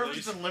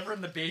whoever's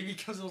delivering the baby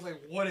comes and was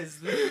like, "What is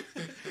this?"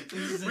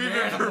 We've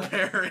been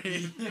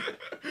preparing.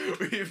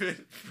 We've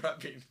been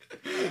prepping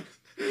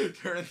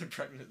during the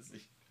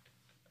pregnancy.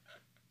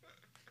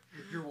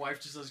 Your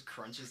wife just does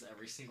crunches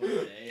every single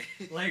day,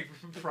 like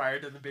prior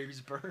to the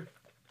baby's birth.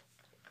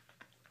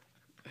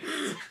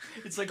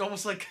 It's like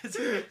almost like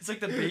it's like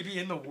the baby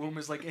in the womb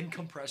is like in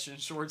compression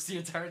shorts the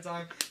entire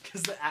time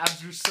because the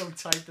abs are so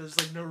tight there's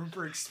like no room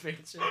for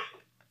expansion.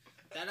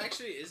 That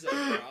actually is a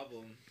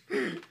problem.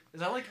 Is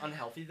that like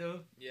unhealthy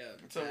though? Yeah.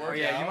 To work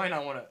yeah, out? you might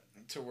not want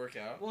to work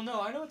out. Well,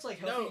 no, I know it's like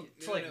healthy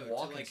to like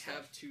walk to like and stuff.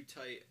 have too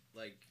tight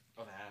like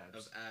of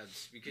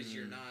abs because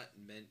you're not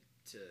meant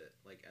to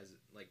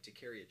to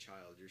carry a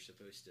child. You're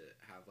supposed to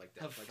have like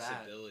that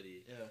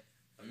flexibility. Fat.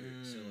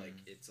 Yeah. So like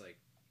it's like.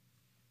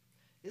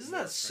 Isn't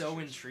that so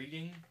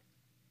intriguing?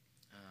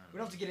 We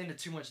don't have to get into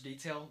too much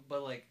detail,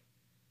 but like,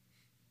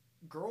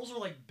 girls are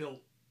like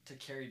built to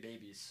carry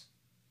babies.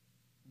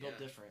 Built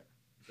different.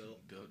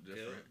 Built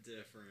different.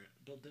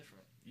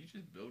 You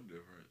just build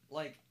different.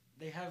 Like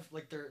they have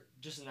like they're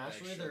just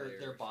naturally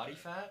their body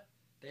fat.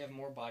 They have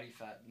more body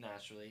fat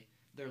naturally.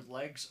 Their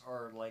legs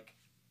are like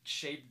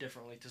shaped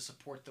differently to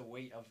support the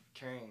weight of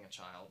carrying a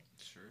child.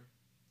 Sure.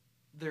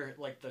 They're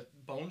like the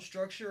bone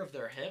structure of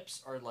their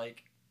hips are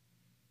like.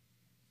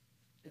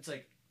 It's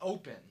like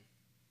open,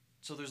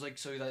 so there's like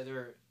so that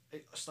their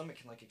stomach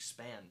can like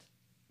expand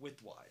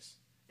widthwise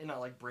and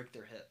not like break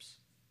their hips.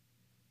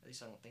 At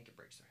least I don't think it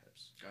breaks their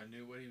hips. Guy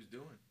knew what he was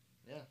doing.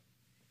 Yeah.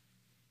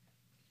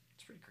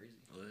 It's pretty crazy.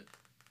 Lit.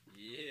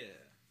 Yeah.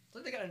 It's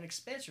like they got an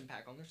expansion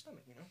pack on their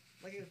stomach, you know?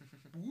 Like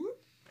a whoop.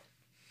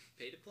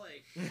 Pay to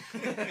play.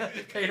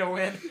 Pay to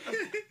win.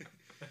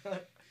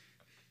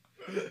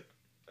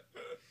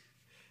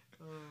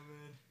 Oh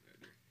man.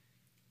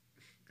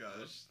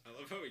 Gosh. I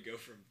love how we go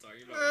from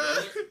talking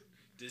about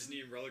Disney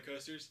and roller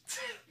coasters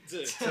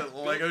to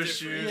Lego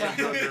shoes. Yeah,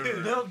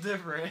 built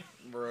different.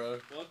 Bruh.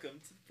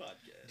 Welcome to the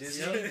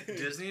podcast.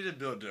 Disney to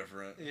build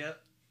different.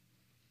 Yep.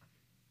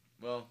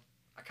 Well,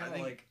 I kind of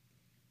like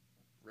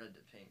red to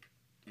pink.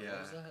 Yeah.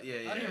 What was that? Yeah.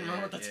 I don't even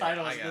remember what the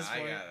title is at this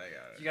point. I got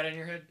it. You got it in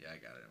your head? Yeah, I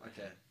got it in my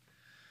Okay. head.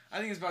 I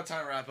think it's about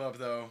time to wrap up,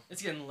 though.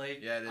 It's getting late.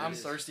 Yeah, it I'm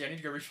is. thirsty. I need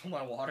to go refill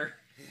my water.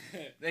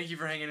 Thank you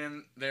for hanging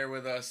in there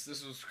with us.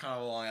 This was kind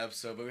of a long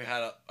episode, but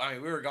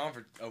we were gone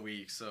for a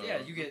week, so yeah,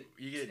 you get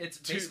it's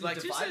basically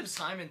divide the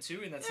time in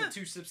two, and that's the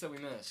 2 sips that we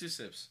missed. 2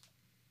 sips,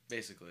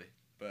 basically,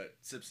 but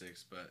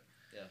Sip6. But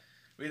yeah,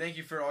 we thank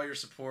you for all your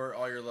support,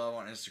 all your love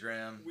on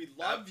Instagram. We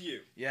love you.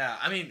 Yeah,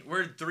 I mean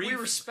we're 3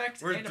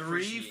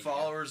 appreciate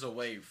followers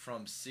away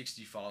from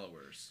 60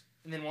 followers.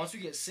 And then once we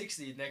get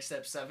 60, next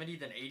step 70,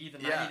 then 80,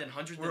 then 90, then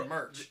 100, then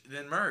merch.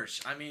 Then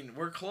merch. I mean,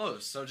 we're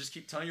close. So just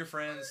keep telling your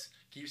friends.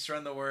 Keep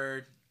spreading the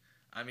word.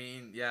 I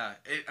mean, yeah.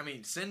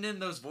 Send in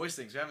those voice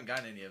things. We haven't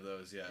gotten any of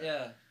those yet.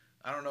 Yeah.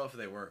 I don't know if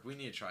they work. We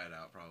need to try it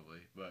out probably.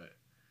 But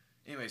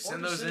anyway,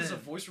 send those in. As a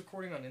voice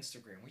recording on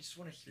Instagram. We just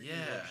want to hear your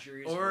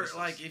luxurious or voices.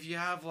 like if you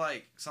have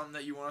like something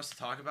that you want us to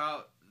talk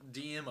about,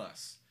 DM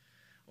us.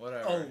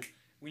 Whatever. Oh,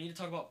 we need to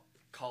talk about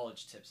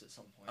college tips at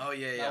some point. Oh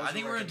yeah. I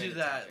think we're gonna do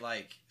that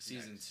like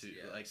season 2,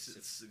 like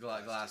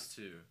Glass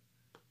 2.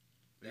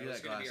 That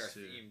was gonna be our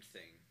themed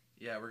thing.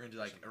 Yeah, we're gonna do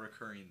like a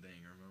recurring thing.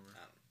 Remember?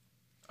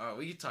 Oh,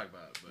 we can talk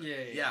about it. But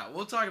yeah.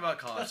 We'll talk about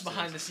college. That's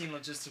behind the scene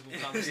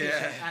logistical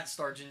conversation at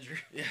Star Ginger.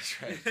 Yeah,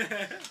 that's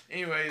right.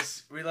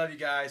 Anyways, we love you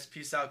guys.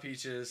 Peace out,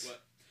 peaches.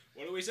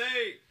 What do we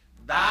say?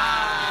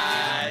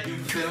 Bye. You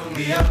fill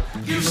me up.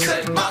 You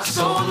set my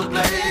soul